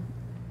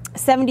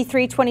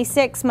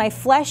 73:26, my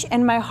flesh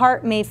and my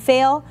heart may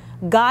fail.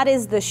 God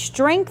is the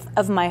strength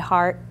of my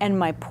heart and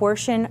my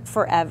portion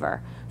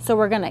forever. So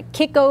we're going to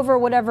kick over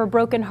whatever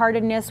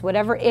brokenheartedness,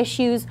 whatever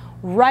issues,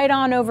 right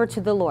on over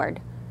to the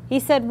Lord. He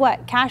said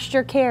what? Cast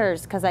your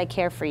cares because I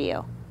care for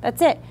you.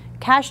 That's it.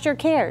 Cast your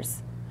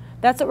cares.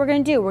 That's what we're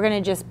going to do. We're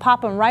going to just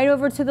pop them right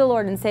over to the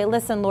Lord and say,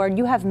 listen, Lord,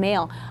 you have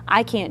mail.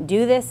 I can't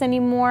do this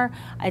anymore.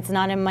 It's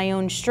not in my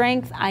own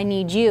strength. I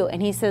need you.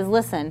 And he says,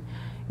 listen,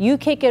 you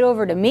kick it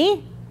over to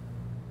me.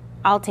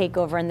 I'll take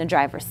over in the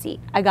driver's seat.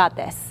 I got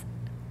this.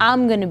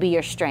 I'm going to be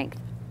your strength.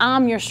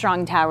 I'm your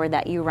strong tower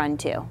that you run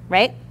to,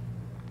 right?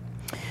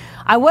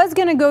 I was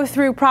going to go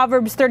through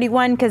Proverbs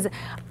 31 because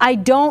I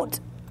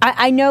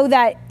know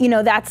that,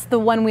 that's the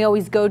one we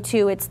always go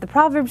to. It's the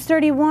Proverbs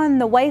 31,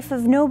 the wife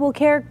of noble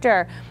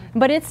character.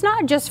 But it's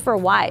not just for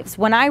wives.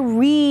 When I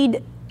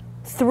read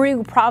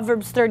through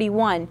Proverbs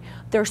 31,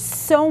 there's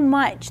so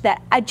much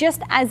that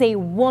just as a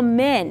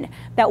woman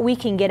that we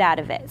can get out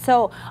of it.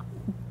 So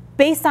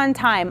based on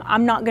time,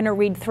 I'm not going to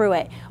read through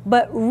it,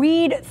 but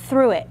read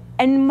through it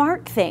and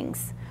mark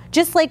things.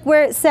 Just like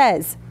where it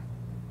says,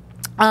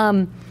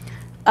 how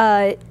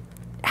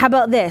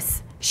about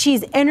this?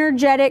 She's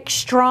energetic,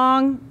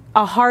 strong,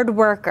 a hard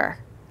worker.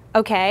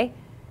 Okay?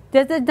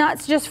 That's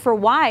not just for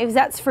wives,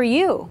 that's for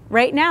you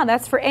right now.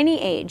 That's for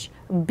any age.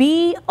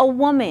 Be a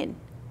woman.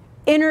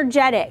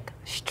 energetic,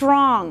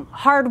 strong,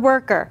 hard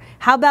worker?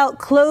 How about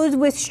clothed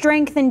with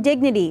strength and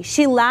dignity?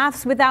 She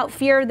laughs without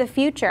fear of the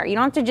future. You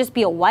don't have to just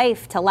be a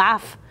wife to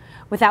laugh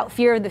without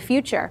fear of the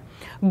future.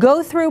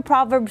 Go through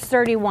Proverbs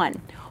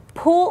 31.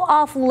 Pull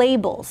off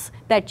labels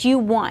that you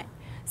want.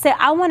 Say,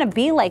 I want to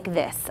be like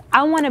this.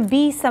 I want to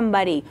be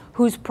somebody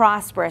who's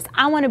prosperous.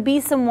 I want to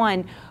be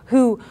someone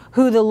who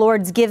the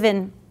Lord's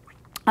given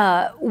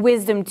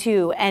wisdom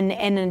to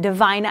and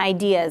divine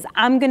ideas.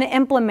 I'm going to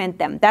implement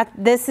them.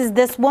 This is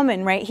this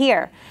woman right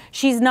here.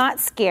 She's not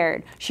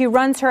scared. She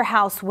runs her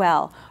house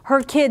well.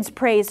 Her kids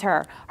praise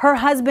her. Her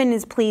husband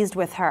is pleased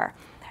with her.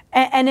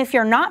 And if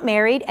you're not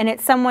married and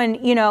it's someone,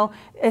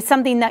 it's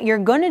something that you're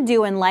going to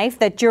do in life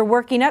that you're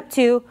working up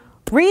to,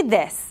 read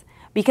this.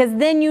 Because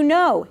then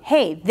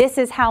hey, this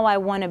is how I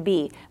want to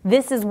be.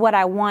 This is what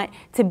I want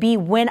to be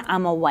when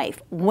I'm a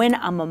wife, when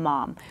I'm a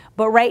mom.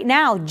 But right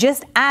now,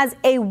 just as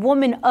a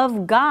woman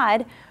of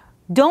God,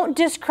 don't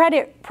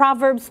discredit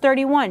Proverbs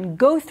 31.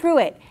 Go through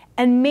it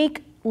and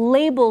make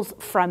labels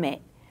from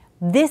it.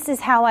 This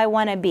is how I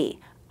want to be.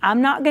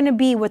 I'm not going to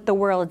be what the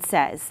world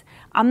says.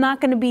 I'm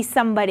not going to be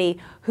somebody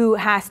who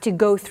has to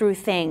go through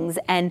things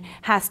and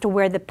has to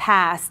wear the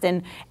past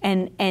and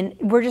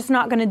we're just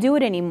not going to do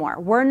it anymore.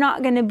 We're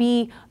not going to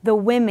be the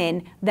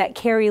women that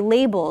carry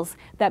labels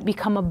that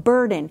become a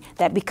burden,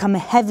 that become a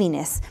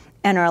heaviness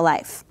in our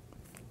life.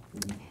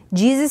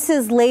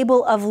 Jesus'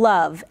 label of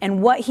love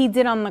and what he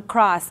did on the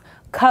cross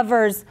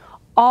covers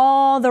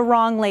all the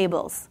wrong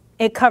labels.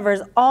 It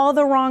covers all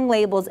the wrong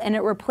labels and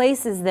it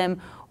replaces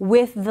them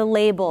with the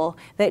label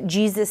that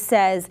Jesus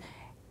says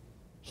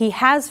he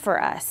has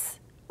for us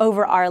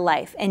over our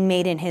life and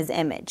made in his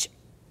image.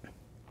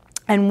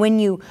 And when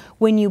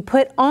you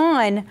put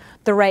on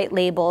the right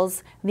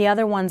labels, the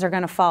other ones are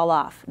going to fall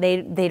off.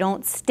 They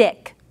don't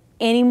stick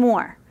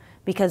anymore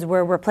because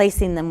we're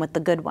replacing them with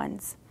the good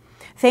ones.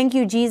 Thank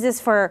you, Jesus,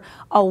 for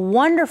a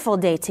wonderful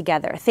day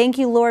together. Thank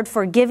you, Lord,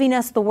 for giving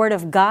us the Word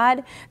of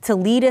God to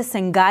lead us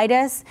and guide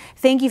us.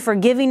 Thank you for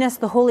giving us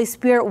the Holy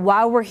Spirit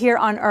while we're here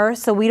on earth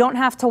so we don't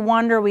have to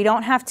wander. We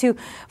don't have to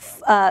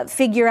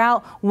figure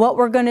out what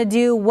we're going to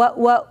do,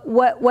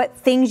 what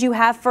things you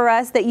have for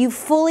us, that you've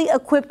fully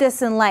equipped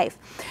us in life.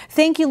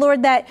 Thank you,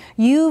 Lord, that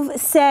you've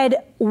said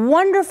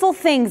wonderful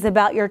things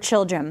about your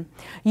children.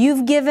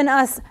 You've given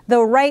us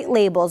the right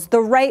labels,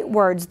 the right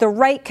words, the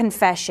right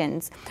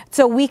confessions,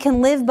 so we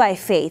can live by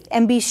faith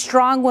and be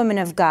strong women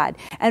of God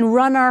and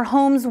run our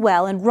homes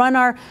well and run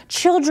our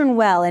children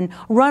well and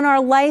run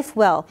our life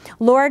well.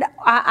 Lord,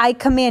 I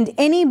command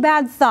any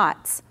bad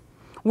thoughts.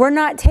 We're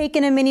not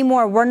taking them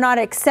anymore. We're not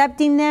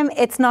accepting them.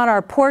 It's not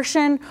our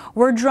portion.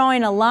 We're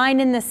drawing a line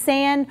in the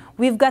sand.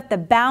 We've got the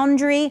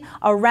boundary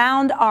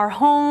around our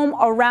home,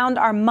 around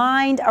our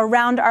mind,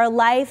 around our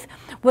life,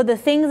 where the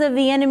things of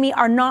the enemy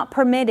are not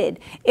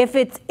permitted. If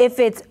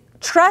it's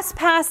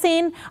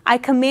trespassing, I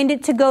command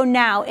it to go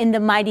now in the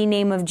mighty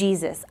name of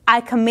Jesus. I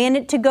command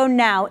it to go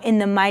now in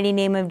the mighty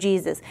name of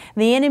Jesus.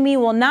 The enemy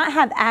will not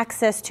have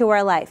access to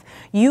our life.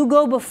 You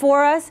go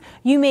before us.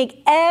 You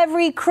make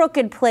every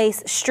crooked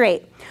place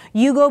straight.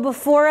 You go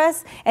before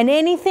us, and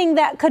anything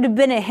that could have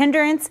been a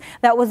hindrance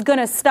that was going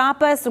to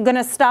stop us, going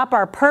to stop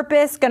our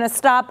purpose, going to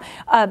stop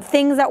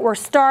things that we're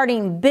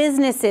starting,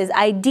 businesses,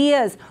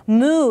 ideas,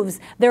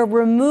 moves, they're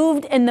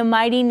removed in the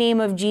mighty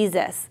name of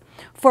Jesus.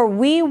 For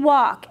we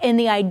walk in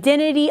the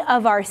identity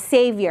of our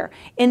Savior,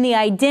 in the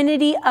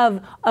identity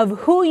of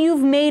who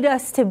you've made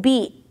us to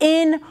be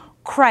in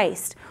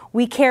Christ.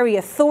 We carry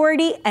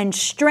authority and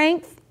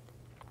strength.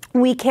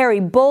 We carry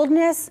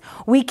boldness.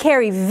 We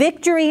carry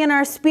victory in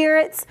our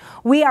spirits.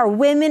 We are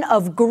women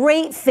of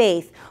great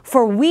faith,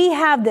 for we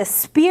have the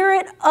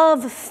spirit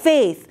of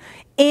faith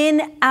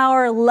in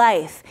our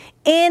life,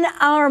 in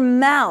our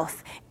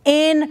mouth,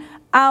 in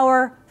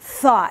our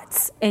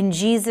thoughts. In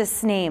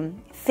Jesus'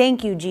 name,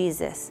 thank you,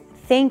 Jesus.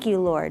 Thank you,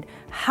 Lord.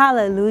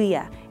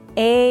 Hallelujah.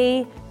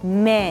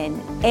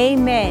 Amen.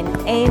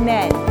 Amen.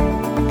 Amen.